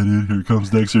 fuck yeah, dude, here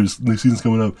comes Dexter, next season's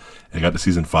coming up. And I got to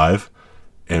season 5,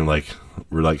 and like,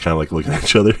 we're like kind of like looking at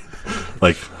each other,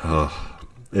 like,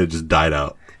 it just died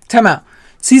out. Time out.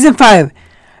 Season 5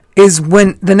 is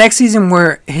when the next season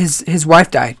where his wife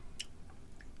died.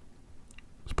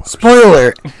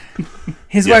 Spoiler.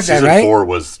 His wife died, right? Season 4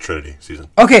 was Trinity season.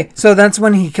 Okay, so that's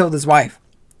when he killed his wife.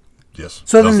 Yes.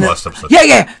 So that was then the last episode.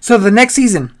 Yeah. So the next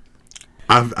season.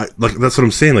 Like that's what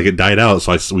I'm saying. Like it died out,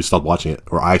 so we stopped watching it,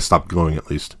 or I stopped going at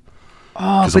least.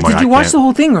 Oh, but did you watch the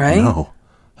whole thing, right? No,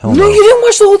 hell no. You didn't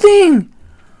watch the whole thing.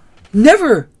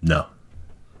 Never. No,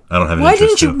 I don't have. Why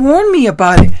didn't you warn me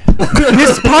about it?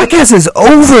 This podcast is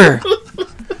over.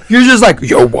 You're just like,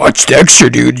 yo, watch Dexter,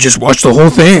 dude. Just watch the whole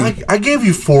thing. I gave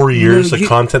you 4 years of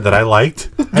content that I liked.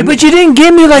 But you didn't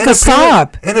give me like a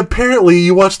stop. And apparently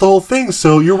you watched the whole thing,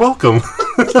 so you're welcome.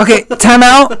 Okay, time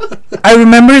out. I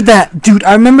remember that, dude.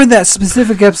 I remember that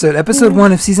specific episode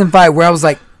 1 of season 5, where I was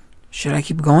like, should I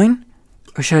keep going?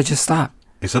 Or should I just stop?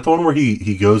 Is that the one where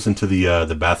he goes into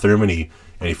the bathroom and he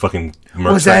fucking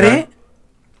murks Was that it?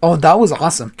 Oh, that was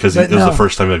awesome. Because it was the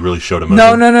first time I really showed him.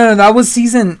 No. That was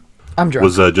season... I'm drunk.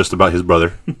 Was just about his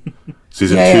brother.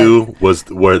 Season 2 was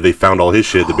where they found all his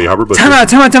shit, the Bay Harbor bushes.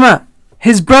 Time out.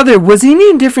 His brother, was he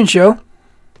in a different show?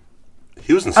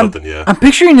 He was in something, yeah. I'm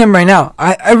picturing him right now.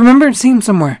 I remember seeing him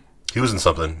somewhere. He was in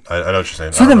something. I know what you're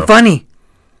saying. Something funny.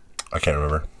 I can't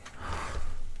remember.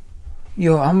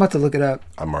 Yo, I'm about to look it up.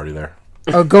 I'm already there.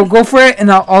 Go for it, and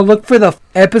I'll look for the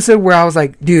episode where I was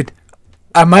like, dude,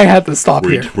 I might have to stop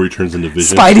here. Where he turns into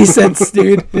Vision. Spidey sense,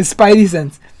 dude. His Spidey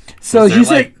sense. So you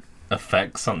said...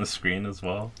 effects on the screen as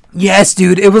well? Yes,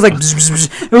 dude. It was like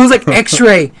it was like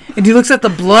X-ray, and he looks at the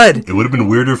blood. It would have been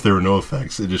weirder if there were no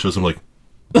effects. It just shows him like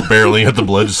barreling at the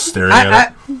blood, just staring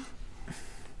at it.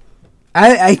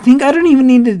 I think I don't even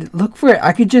need to look for it.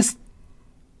 I could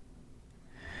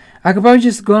probably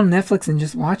just go on Netflix and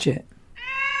just watch it.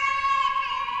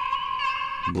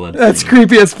 Blood. That's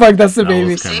creepy as fuck. That's the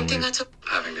baby. Same thing that's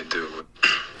having to do with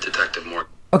Detective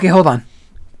Morgan. Okay, hold on.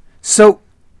 So,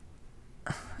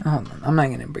 hold on. I'm not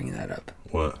gonna bring that up.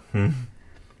 What?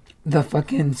 The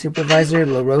fucking supervisor,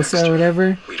 La Rosa or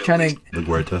whatever, trying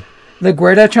to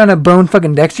LaGuerta trying to bone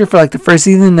fucking Dexter for like the first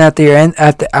season.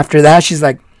 After that, she's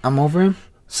like, I'm over him.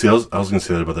 See, I was gonna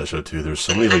say that about that show too. There's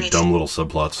so many like dumb little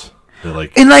subplots. That,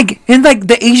 like, and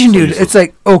the Asian dude, it's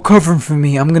like, oh, cover him for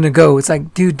me. I'm gonna go. It's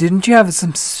like, dude, didn't you have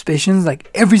some suspicions?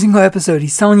 Like every single episode,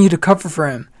 he's telling you to cover for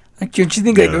him. Like, don't you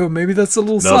think like, oh, maybe that's a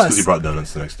little sus? No, it's because he brought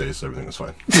donuts the next day, so everything was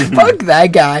fine. Fuck that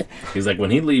guy. He's like,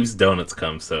 when he leaves, donuts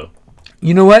come. So,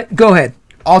 you know what? Go ahead.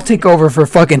 I'll take over for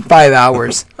fucking 5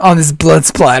 hours on this blood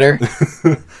splatter.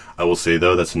 I will say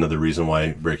though, that's another reason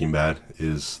why Breaking Bad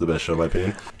is the best show in my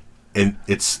opinion. And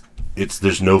it's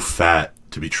there's no fat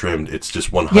to be trimmed. It's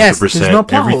just 100%. Yes, no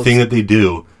everything that they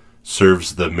do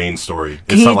serves the main story.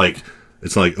 It's not like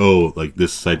oh, like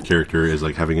this side character is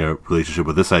like having a relationship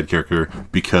with this side character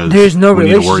because there's no we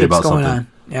need to worry about going something. On.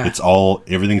 Yeah. It's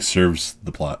everything serves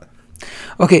the plot.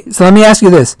 Okay, so let me ask you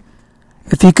this.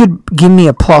 If you could give me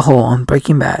a plot hole on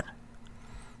Breaking Bad.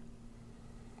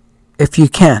 If you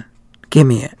can, give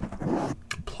me it.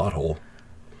 Plot hole?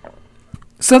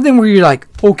 Something where you're like,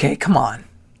 okay, come on.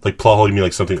 Like plot hole, you mean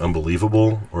like something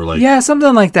unbelievable? Or like... Yeah,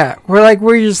 something like that.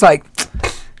 Where you're just like,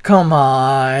 come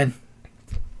on.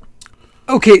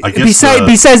 Okay,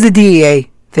 besides the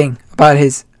DEA thing about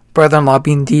his brother-in-law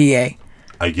being DEA.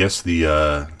 I guess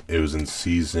it was in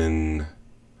season...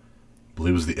 I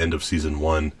believe it was the end of season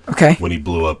 1. Okay. When he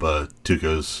blew up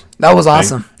Tuco's... That was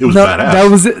awesome. It was badass.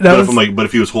 That was but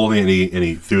if he was holding it and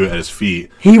he threw it at his feet...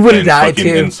 He would have died too.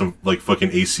 And some like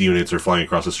fucking AC units are flying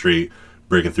across the street,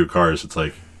 breaking through cars. It's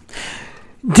like...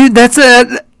 Dude,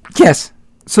 yes.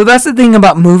 So that's the thing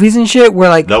about movies and shit where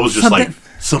like... That was just like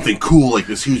something cool, like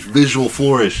this huge visual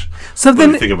flourish. Something...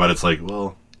 When you think about it, it's like,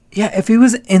 well... Yeah, if he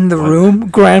was in the room,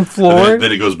 ground floor...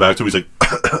 Then it goes back to him, he's like...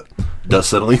 dust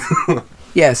settling.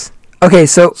 Yes. Okay,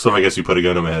 so I guess you put a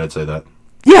gun in my head, I'd say that.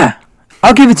 Yeah,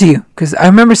 I'll give it to you because I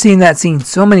remember seeing that scene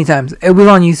so many times. It was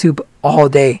on YouTube all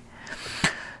day.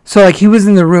 So like he was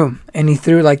in the room and he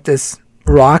threw like this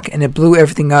rock and it blew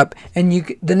everything up. And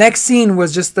the next scene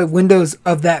was just the windows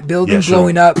of that building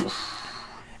blowing up.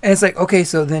 And it's like, okay,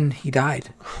 so then he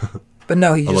died. But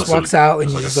no, he just walks out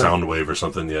and like a sound wave or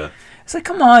something. Yeah. It's like,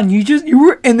 come on, you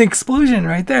were in the explosion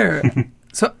right there.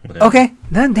 So okay,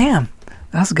 then damn,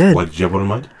 that's good. What, did you have one in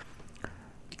mind?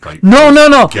 Like,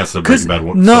 no. Guess the Breaking Bad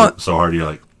one so hard you're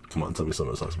like, come on, tell me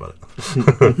something else about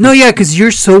it. No, yeah, because you're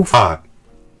so...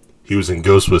 He was in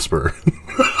Ghost Whisperer.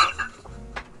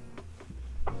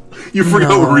 You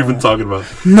forgot what we're even talking about.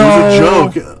 No. It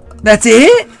was a joke. That's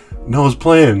it? No, I was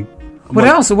playing. What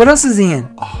else? What else is he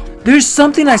in? There's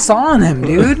something I saw on him,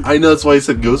 dude. I know, that's why I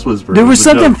said Ghost Whisperer. There was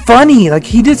something funny. Like,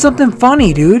 he did something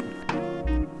funny, dude.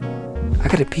 I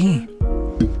gotta pee.